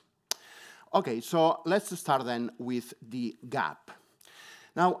messages. Okay, so let's start then with the gap.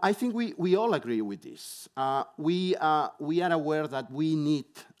 Now, I think we all agree with this. We are aware that we need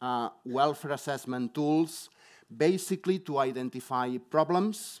welfare assessment tools basically to identify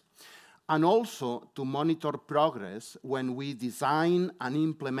problems and also to monitor progress when we design and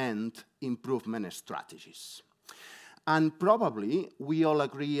implement improvement strategies. And probably we all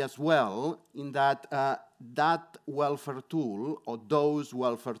agree as well in that that welfare tool or those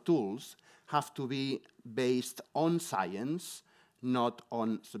welfare tools have to be based on science, not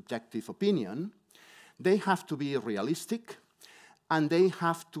on subjective opinion. They have to be realistic, and they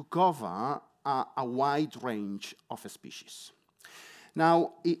have to cover a wide range of species.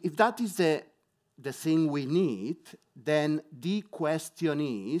 Now, if that is the thing we need, then the question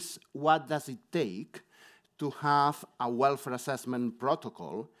is, what does it take to have a welfare assessment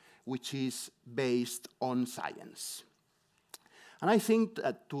protocol which is based on science? And I think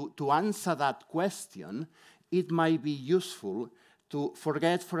that to answer that question, it might be useful to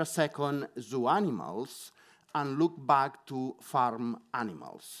forget for a second zoo animals and look back to farm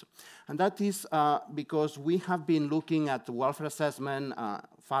animals. And that is because we have been looking at welfare assessment,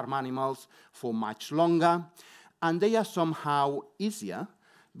 farm animals, for much longer, and they are somehow easier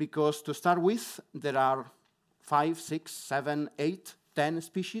because to start with, there are 5, 6, 7, 8, 10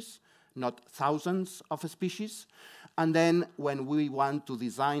 species, not thousands of species. And then when we want to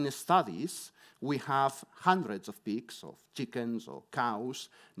design studies, we have hundreds of pigs, of chickens or cows,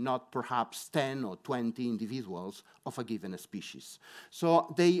 not perhaps 10 or 20 individuals of a given species.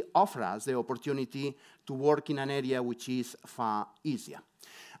 So they offer us the opportunity to work in an area which is far easier.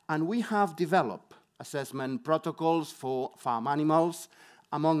 And we have developed assessment protocols for farm animals,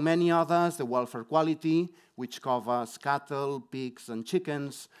 among many others, the welfare quality, which covers cattle, pigs, and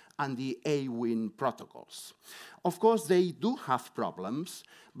chickens, and the AWIN protocols. Of course, they do have problems,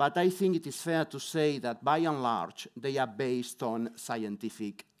 but I think it is fair to say that by and large, they are based on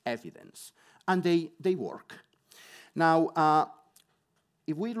scientific evidence, and they work. Now,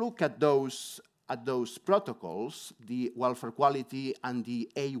 if we look at those protocols, the welfare quality and the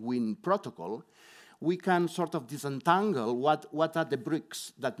AWIN protocol, we can sort of disentangle what are the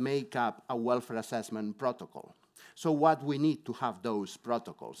bricks that make up a welfare assessment protocol. So what we need to have those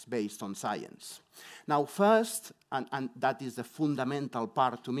protocols based on science. Now first, and that is the fundamental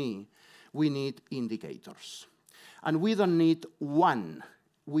part to me, we need indicators. And we don't need one,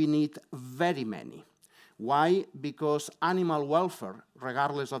 we need very many. Why? Because animal welfare,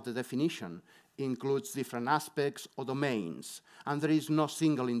 regardless of the definition, includes different aspects or domains, and there is no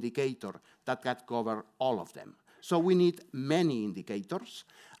single indicator that can cover all of them. So we need many indicators,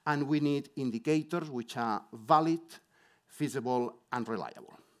 and we need indicators which are valid, feasible, and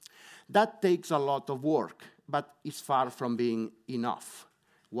reliable. That takes a lot of work, but it's far from being enough.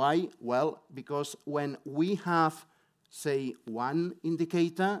 Why? Well, because when we have, say, one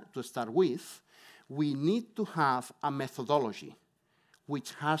indicator to start with, we need to have a methodology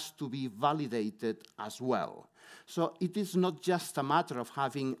which has to be validated as well. So it is not just a matter of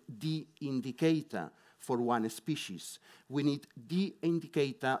having the indicator for one species. We need the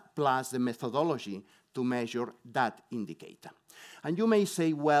indicator plus the methodology to measure that indicator. And you may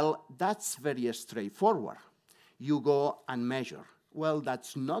say, well, that's very straightforward. You go and measure. Well,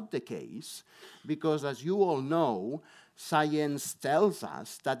 that's not the case, because as you all know, science tells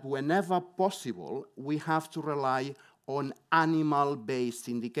us that whenever possible, we have to rely on animal-based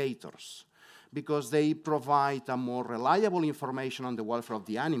indicators, because they provide a more reliable information on the welfare of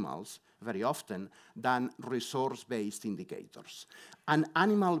the animals, very often, than resource-based indicators. And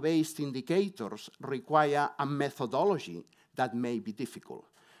animal-based indicators require a methodology that may be difficult.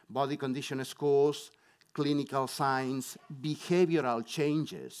 Body condition scores, clinical signs, behavioral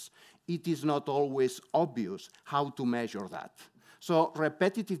changes. It is not always obvious how to measure that. So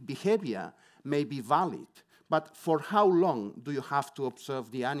repetitive behavior may be valid, but for how long do you have to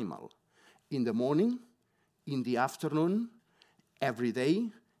observe the animal? In the morning, in the afternoon, every day,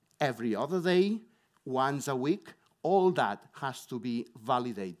 every other day, once a week? All that has to be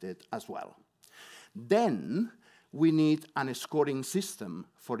validated as well. Then we need a scoring system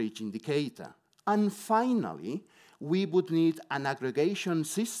for each indicator. And finally, we would need an aggregation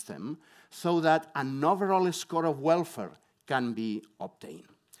system so that an overall score of welfare can be obtained.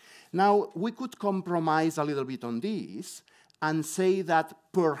 Now, we could compromise a little bit on this and say that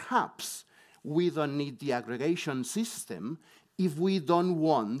perhaps we don't need the aggregation system if we don't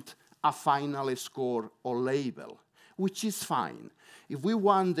want a final score or label, which is fine. If we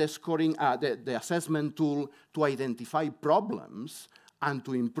want the scoring, the assessment tool to identify problems and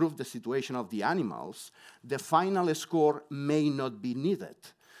to improve the situation of the animals, the final score may not be needed.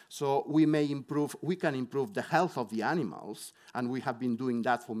 So we can improve the health of the animals, and we have been doing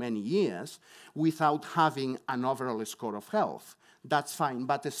that for many years, without having an overall score of health. That's fine,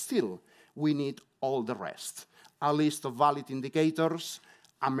 but still, we need all the rest. A list of valid indicators,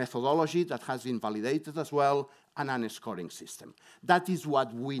 a methodology that has been validated as well, and a scoring system. That is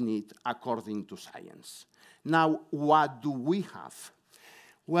what we need according to science. Now, what do we have?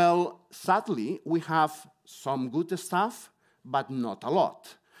 Well, sadly, we have some good stuff, but not a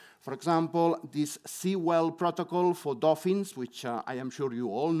lot. For example, this Seawell protocol for dolphins, which I am sure you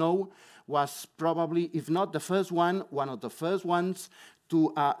all know, was probably, if not the first one of the first ones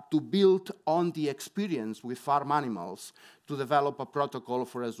to build on the experience with farm animals to develop a protocol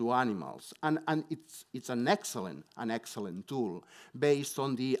for zoo animals. And it's an excellent tool based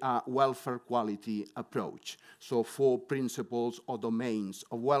on the welfare quality approach. So 4 principles or domains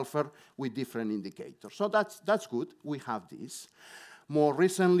of welfare with different indicators. So that's good, we have this. More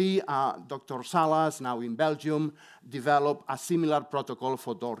recently, Dr. Salas, now in Belgium, developed a similar protocol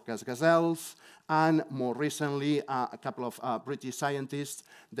for Dorcas gazelles, and more recently, a couple of British scientists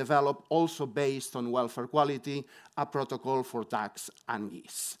developed, also based on welfare quality, a protocol for ducks and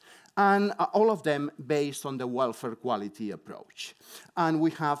geese. And all of them based on the welfare quality approach. And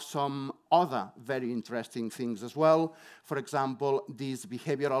we have some other very interesting things as well. For example, this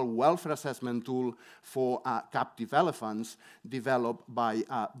behavioral welfare assessment tool for captive elephants developed by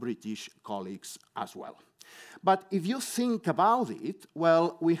British colleagues as well. But if you think about it,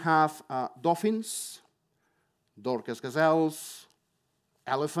 well, we have dolphins, Dorcas gazelles,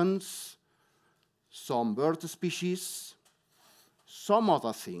 elephants, some bird species, some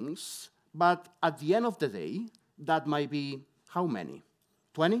other things, but at the end of the day, that might be how many?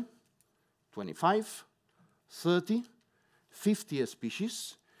 20, 25, 30, 50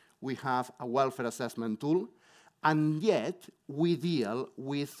 species. We have a welfare assessment tool, and yet we deal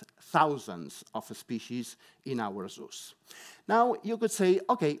with thousands of species in our zoos. Now, you could say,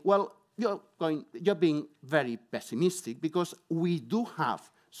 okay, well, you're being very pessimistic because we do have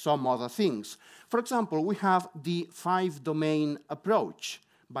some other things. For example, we have the 5-domain approach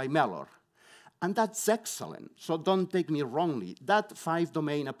by Mellor, and that's excellent. So don't take me wrongly. That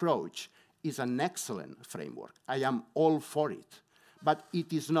 5-domain approach is an excellent framework. I am all for it, but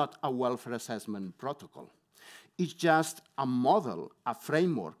it is not a welfare assessment protocol. It's just a model, a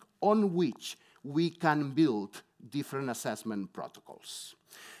framework on which we can build different assessment protocols.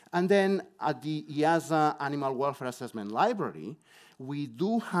 And then at the EAZA Animal Welfare Assessment Library, we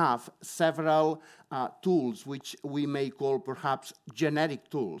do have several tools which we may call perhaps generic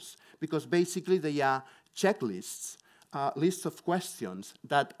tools, because basically they are checklists, lists of questions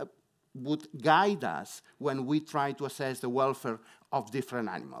that would guide us when we try to assess the welfare of different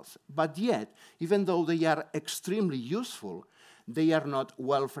animals. But yet, even though they are extremely useful, they are not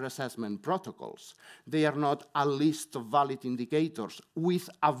welfare assessment protocols. They are not a list of valid indicators with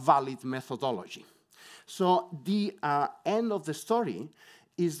a valid methodology. So the end of the story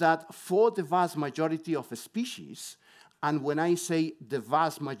is that for the vast majority of species, and when I say the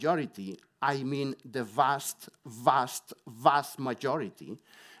vast majority, I mean the vast, vast, vast majority,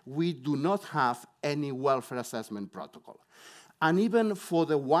 we do not have any welfare assessment protocol. And even for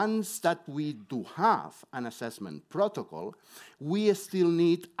the ones that we do have an assessment protocol, we still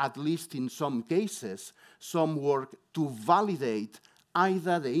need, at least in some cases, some work to validate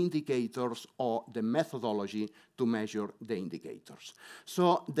either the indicators or the methodology to measure the indicators.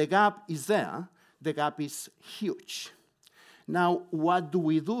 So the gap is there. The gap is huge. Now, what do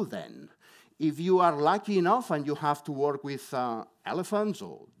we do then? If you are lucky enough and you have to work with elephants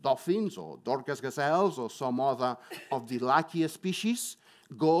or dolphins or Dorcas gazelles or some other of the lucky species,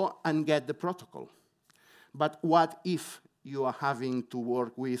 go and get the protocol. But what if you are having to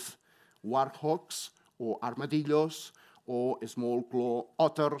work with warthogs or armadillos or small claw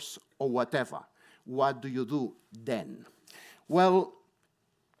otters or whatever? What do you do then? Well,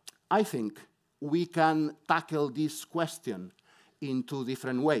 I think we can tackle this question in two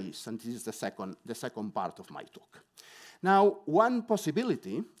different ways, and this is the second part of my talk. Now, one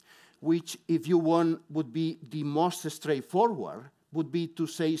possibility, which if you want would be the most straightforward, would be to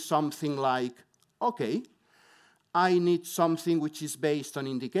say something like, okay, I need something which is based on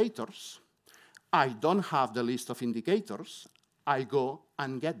indicators. I don't have the list of indicators. I go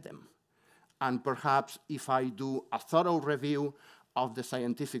and get them. And perhaps if I do a thorough review of the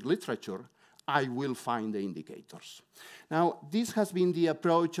scientific literature, I will find the indicators. Now, this has been the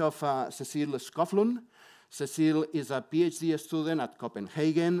approach of Cecile Skoflund. Cecile is a PhD student at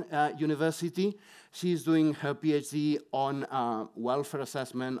Copenhagen University. She's doing her PhD on welfare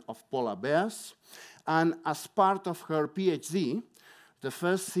assessment of polar bears. And as part of her PhD, the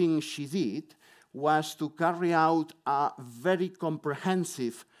first thing she did was to carry out a very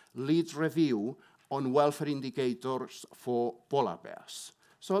comprehensive lead review on welfare indicators for polar bears.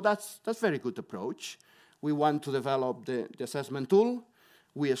 So that's a very good approach. We want to develop the assessment tool.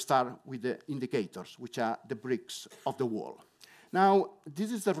 We start with the indicators, which are the bricks of the wall. Now,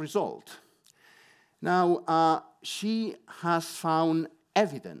 this is the result. Now, she has found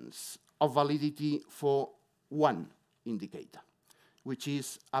evidence of validity for one indicator, which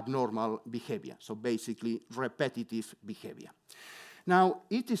is abnormal behavior, so basically repetitive behavior. Now,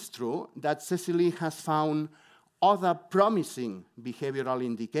 it is true that Cecily has found other promising behavioral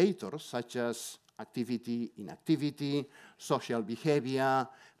indicators, such as activity, inactivity, social behavior,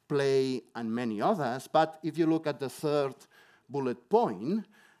 play, and many others. But if you look at the third bullet point,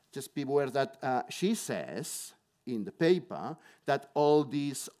 just be aware that she says in the paper that all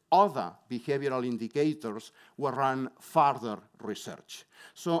these other behavioral indicators will run further research.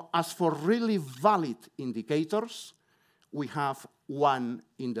 So as for really valid indicators, we have one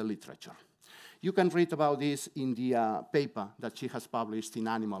in the literature. You can read about this in the paper that she has published in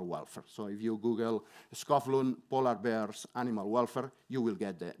Animal Welfare. So if you Google Skoflund, polar bears, animal welfare, you will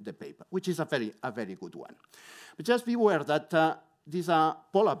get the paper, which is a very good one. But just be aware that these are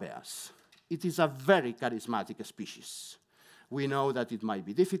polar bears. It is a very charismatic species. We know that it might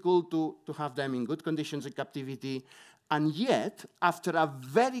be difficult to have them in good conditions in captivity, and yet, after a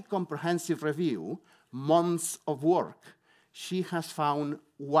very comprehensive review, months of work, she has found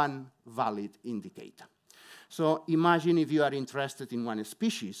one valid indicator. So imagine if you are interested in one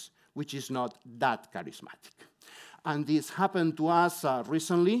species which is not that charismatic. And this happened to us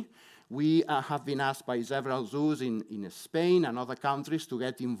recently. We have been asked by several zoos in Spain and other countries to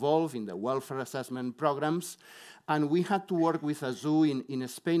get involved in the welfare assessment programs. And we had to work with a zoo in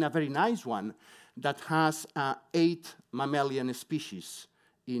Spain, a very nice one, that has 8 mammalian species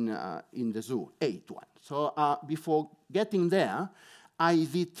in the zoo, 8 ones. So before getting there, I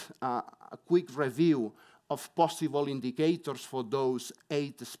did a quick review of possible indicators for those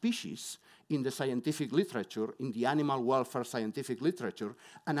 8 species in the scientific literature, in the animal welfare scientific literature,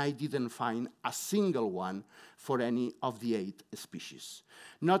 and I didn't find a single one for any of the 8 species.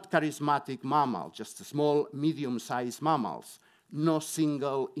 Not charismatic mammals, just small, medium-sized mammals. No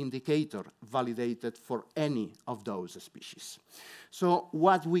single indicator validated for any of those species. So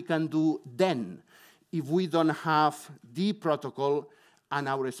what we can do then, if we don't have the protocol and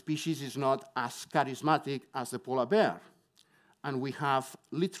our species is not as charismatic as the polar bear, and we have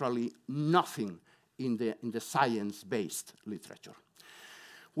literally nothing in the science-based literature?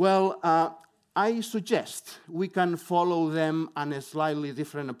 Well, I suggest we can follow them on a slightly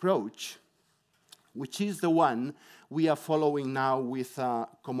different approach, which is the one we are following now with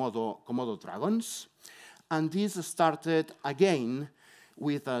Komodo dragons. And this started again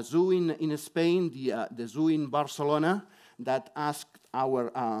with a zoo in Spain, the zoo in Barcelona, that asked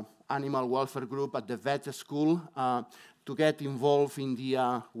our animal welfare group at the vet school to get involved in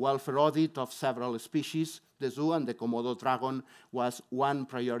the welfare audit of several species. The zoo and the Komodo dragon was one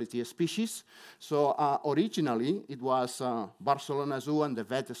priority species. So originally it was Barcelona Zoo and the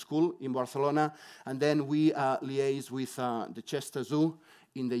vet school in Barcelona, and then we liaised with the Chester Zoo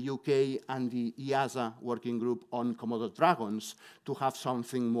in the UK and the EAZA working group on Komodo dragons to have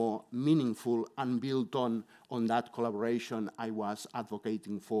something more meaningful and built on that collaboration I was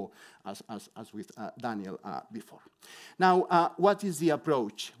advocating for as with Daniel before. Now, what is the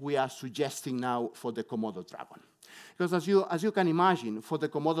approach we are suggesting now for the Komodo dragon? Because as you can imagine, for the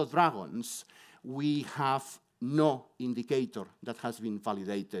Komodo dragons, we have no indicator that has been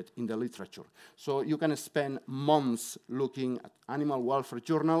validated in the literature. So you can spend months looking at animal welfare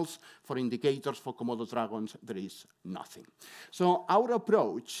journals for indicators for Komodo dragons. There is nothing. So our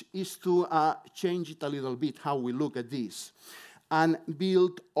approach is to change it a little bit, how we look at this, and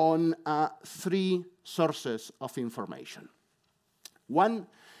build on 3 sources of information. One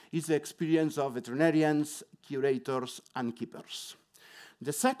is the experience of veterinarians, curators, and keepers.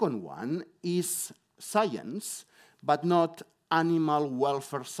 The second one is science, but not animal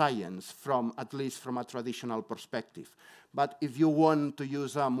welfare science, at least from a traditional perspective. But if you want to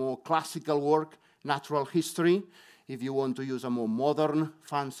use a more classical word, natural history. If you want to use a more modern,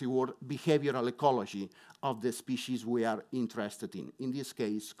 fancy word, behavioral ecology of the species we are interested in this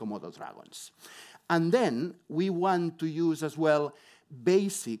case, Komodo dragons. And then we want to use as well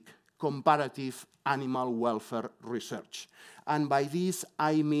basic comparative animal welfare research. And by this,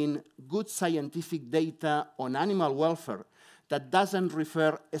 I mean good scientific data on animal welfare that doesn't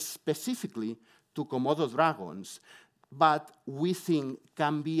refer specifically to Komodo dragons, but we think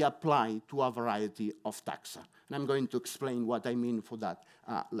can be applied to a variety of taxa. And I'm going to explain what I mean for that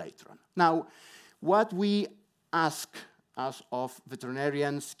later on. Now, what we ask as of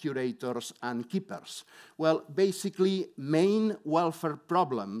veterinarians, curators, and keepers? Well, basically, main welfare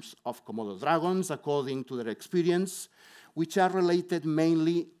problems of Komodo dragons, according to their experience, which are related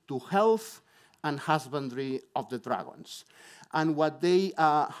mainly to health and husbandry of the dragons. And what they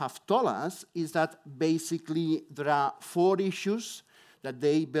have told us is that basically there are 4 issues that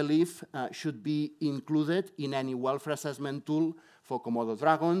they believe should be included in any welfare assessment tool for Komodo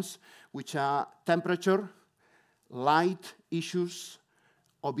dragons, which are temperature, light issues,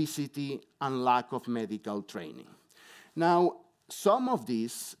 obesity, and lack of medical training. Now, some of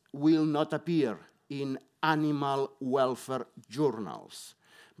these will not appear in animal welfare journals,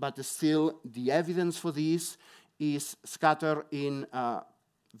 but still the evidence for this is scattered in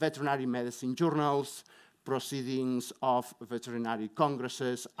veterinary medicine journals, proceedings of veterinary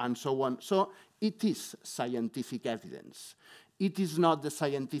congresses, and so on. So it is scientific evidence. It is not the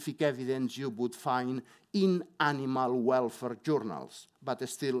scientific evidence you would find in animal welfare journals, but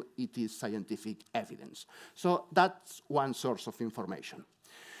still it is scientific evidence. So that's one source of information.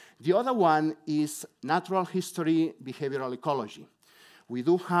 The other one is natural history, behavioral ecology. We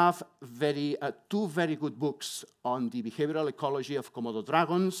do have 2 very good books on the behavioral ecology of Komodo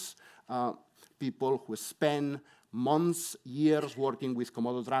dragons, people who spend months, years working with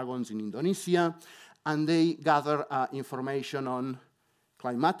Komodo dragons in Indonesia, and they gather information on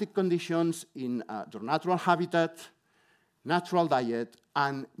climatic conditions in their natural habitat, natural diet,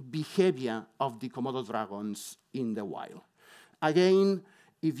 and behavior of the Komodo dragons in the wild. Again,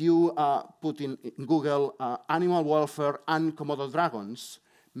 if you put in Google animal welfare and Komodo dragons,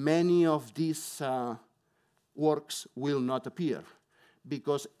 many of these works will not appear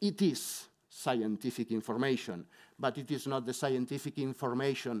because it is scientific information, but it is not the scientific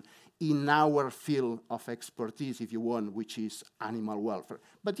information in our field of expertise, if you want, which is animal welfare.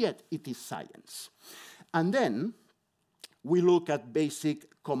 But yet, it is science. And then we look at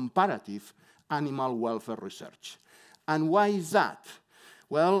basic comparative animal welfare research. And why is that?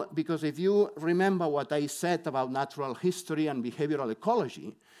 Well, because if you remember what I said about natural history and behavioral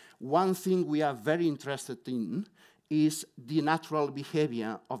ecology, one thing we are very interested in is the natural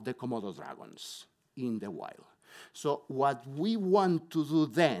behavior of the Komodo dragons in the wild. So what we want to do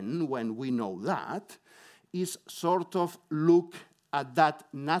then, when we know that, is sort of look at that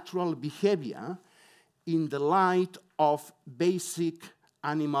natural behavior in the light of basic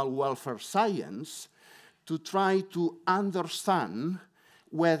animal welfare science to try to understand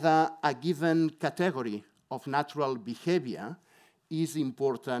whether a given category of natural behavior is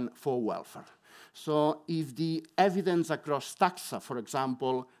important for welfare. So if the evidence across taxa, for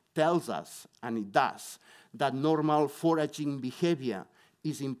example, tells us, and it does, that normal foraging behavior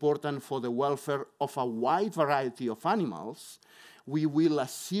is important for the welfare of a wide variety of animals, we will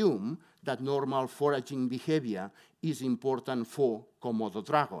assume that normal foraging behavior is important for Komodo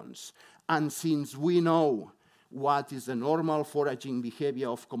dragons. And since we know what is the normal foraging behavior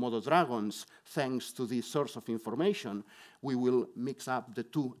of Komodo dragons, thanks to this source of information, we will mix up the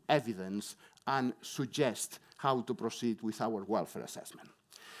two evidence and suggest how to proceed with our welfare assessment.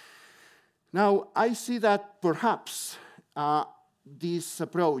 Now, I see that perhaps this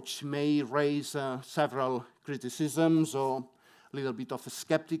approach may raise several criticisms or a little bit of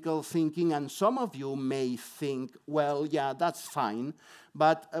skeptical thinking, and some of you may think, well, yeah, that's fine,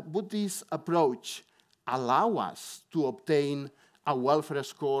 but would this approach allow us to obtain a welfare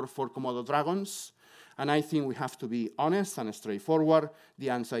score for Komodo dragons? And I think we have to be honest and straightforward.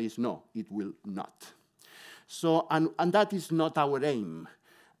 The answer is no, it will not. So, and that is not our aim.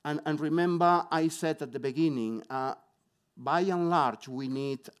 And remember, I said at the beginning, by and large, we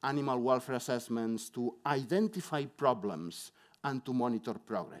need animal welfare assessments to identify problems and to monitor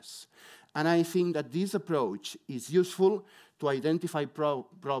progress. And I think that this approach is useful to identify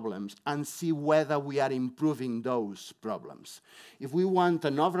problems and see whether we are improving those problems. If we want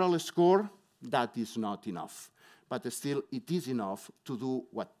an overall score, that is not enough. But still, it is enough to do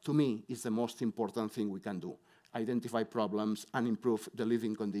what, to me, is the most important thing we can do: identify problems and improve the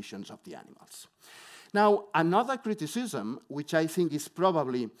living conditions of the animals. Now, another criticism, which I think is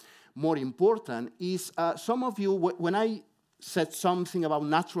probably more important, is some of you, when I said something about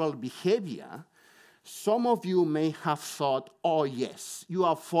natural behavior, some of you may have thought, oh yes, you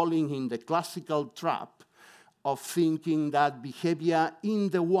are falling in the classical trap of thinking that behavior in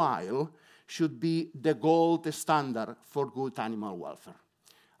the wild should be the gold standard for good animal welfare.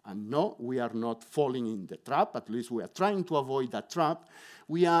 And no, we are not falling in the trap, at least we are trying to avoid that trap.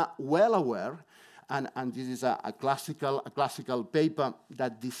 We are well aware, and this is a classical paper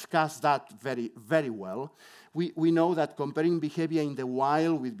that discussed that very, very well. We know that comparing behavior in the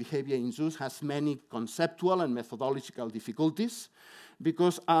wild with behavior in zoos has many conceptual and methodological difficulties,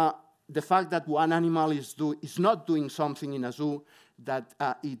 because the fact that one animal is not doing something in a zoo that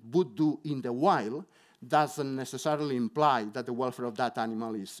it would do in the wild doesn't necessarily imply that the welfare of that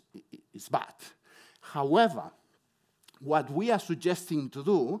animal is bad. However, what we are suggesting to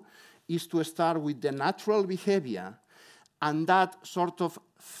do is to start with the natural behavior and that sort of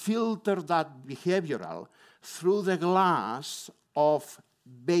filter that behavioral through the glass of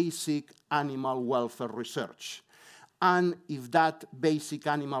basic animal welfare research. And if that basic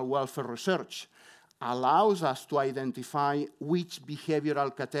animal welfare research allows us to identify which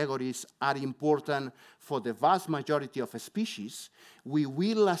behavioral categories are important for the vast majority of species, we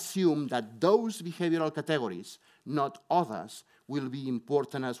will assume that those behavioral categories, not others, will be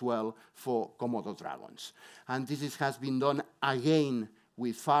important as well for Komodo dragons. And this has been done again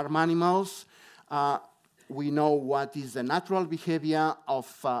with farm animals. We know what is the natural behavior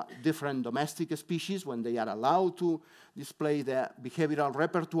of different domestic species when they are allowed to display their behavioral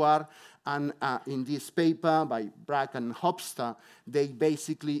repertoire. And in this paper by Brack and Hopster, they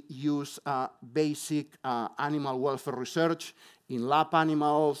basically use basic animal welfare research in lab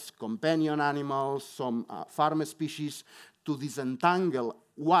animals, companion animals, some farm species, to disentangle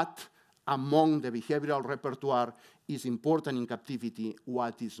what among the behavioral repertoire is important in captivity,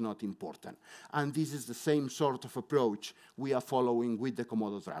 what is not important. And this is the same sort of approach we are following with the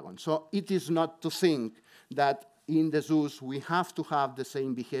Komodo dragon. So it is not to think that in the zoos we have to have the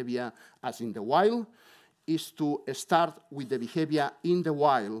same behavior as in the wild, is to start with the behavior in the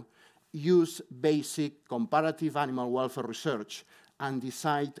wild, use basic comparative animal welfare research, and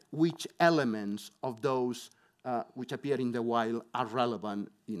decide which elements of those which appear in the wild are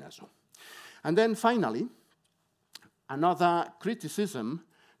relevant in a zoo. And then finally, another criticism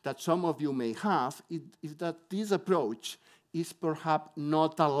that some of you may have is that this approach is perhaps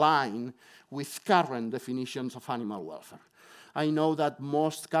not aligned with current definitions of animal welfare. I know that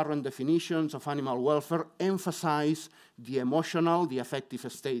most current definitions of animal welfare emphasize the emotional, the affective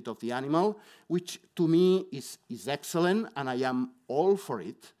state of the animal, which to me is excellent, and I am all for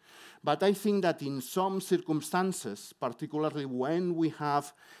it. But I think that in some circumstances, particularly when we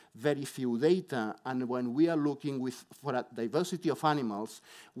have very few data and when we are looking for a diversity of animals,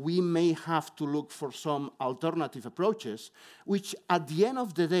 we may have to look for some alternative approaches, which at the end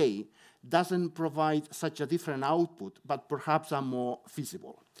of the day doesn't provide such a different output, but perhaps are more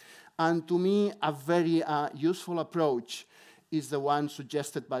feasible. And to me, a very useful approach is the one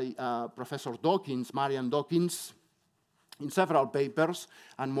suggested by Professor Dawkins, Marian Dawkins, in several papers,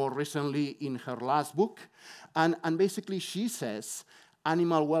 and more recently in her last book. And basically she says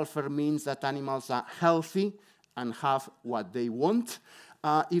animal welfare means that animals are healthy and have what they want.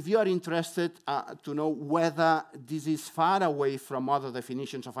 If you are interested to know whether this is far away from other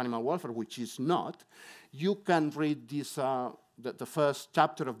definitions of animal welfare, which is not, you can read this, the first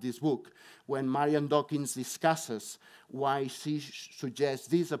chapter of this book, when Marian Dawkins discusses why she suggests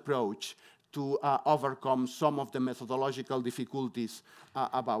this approach to overcome some of the methodological difficulties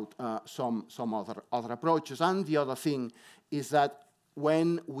about some other approaches. And the other thing is that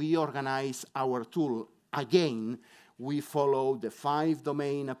when we organize our tool, again, we follow the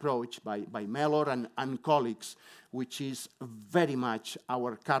 5-domain approach by Mellor and colleagues, which is very much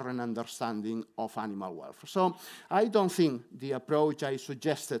our current understanding of animal welfare. So I don't think the approach I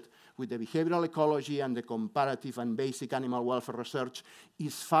suggested with the behavioral ecology and the comparative and basic animal welfare research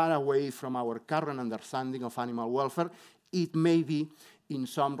is far away from our current understanding of animal welfare. It may be, in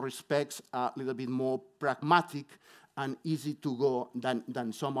some respects, a little bit more pragmatic and easy to go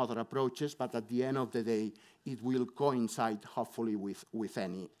than some other approaches, but at the end of the day, it will coincide, hopefully, with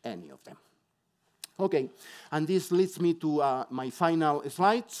any of them. Okay, and this leads me to my final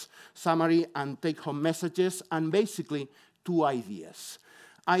slides, summary and take-home messages, and basically 2 ideas.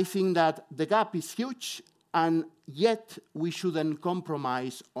 I think that the gap is huge, and yet we shouldn't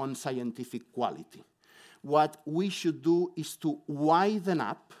compromise on scientific quality. What we should do is to widen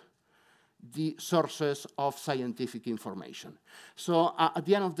up the sources of scientific information. So at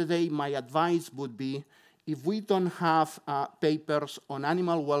the end of the day, my advice would be, if we don't have papers on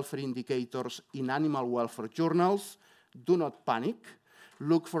animal welfare indicators in animal welfare journals, do not panic.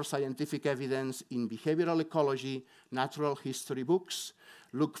 Look for scientific evidence in behavioral ecology, natural history books.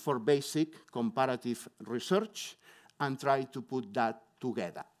 Look for basic comparative research and try to put that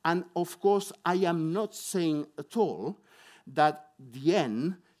together. And of course, I am not saying at all that the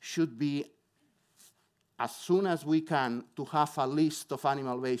end should be, as soon as we can, to have a list of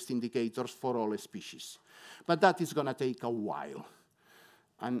animal-based indicators for all species. But that is going to take a while.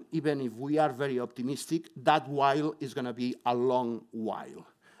 And even if we are very optimistic, that while is going to be a long while.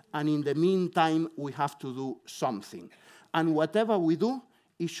 And in the meantime, we have to do something. And whatever we do,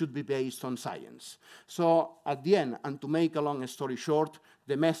 it should be based on science. So at the end, and to make a long story short,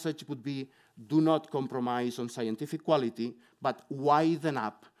 the message would be, do not compromise on scientific quality, but widen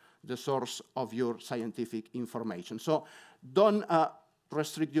up the source of your scientific information. So don't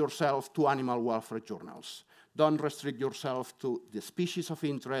restrict yourself to animal welfare journals. Don't restrict yourself to the species of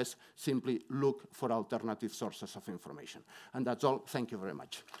interest. Simply look for alternative sources of information. And that's all. Thank you very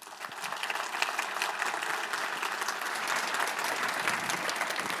much.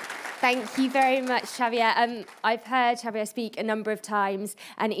 Thank you very much, Xavier. I've heard Xavier speak a number of times,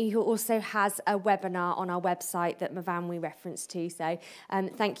 and he also has a webinar on our website that Myfanwy referenced to. So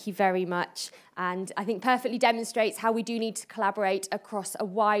thank you very much. And I think perfectly demonstrates how we do need to collaborate across a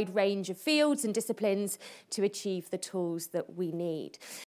wide range of fields and disciplines to achieve the tools that we need.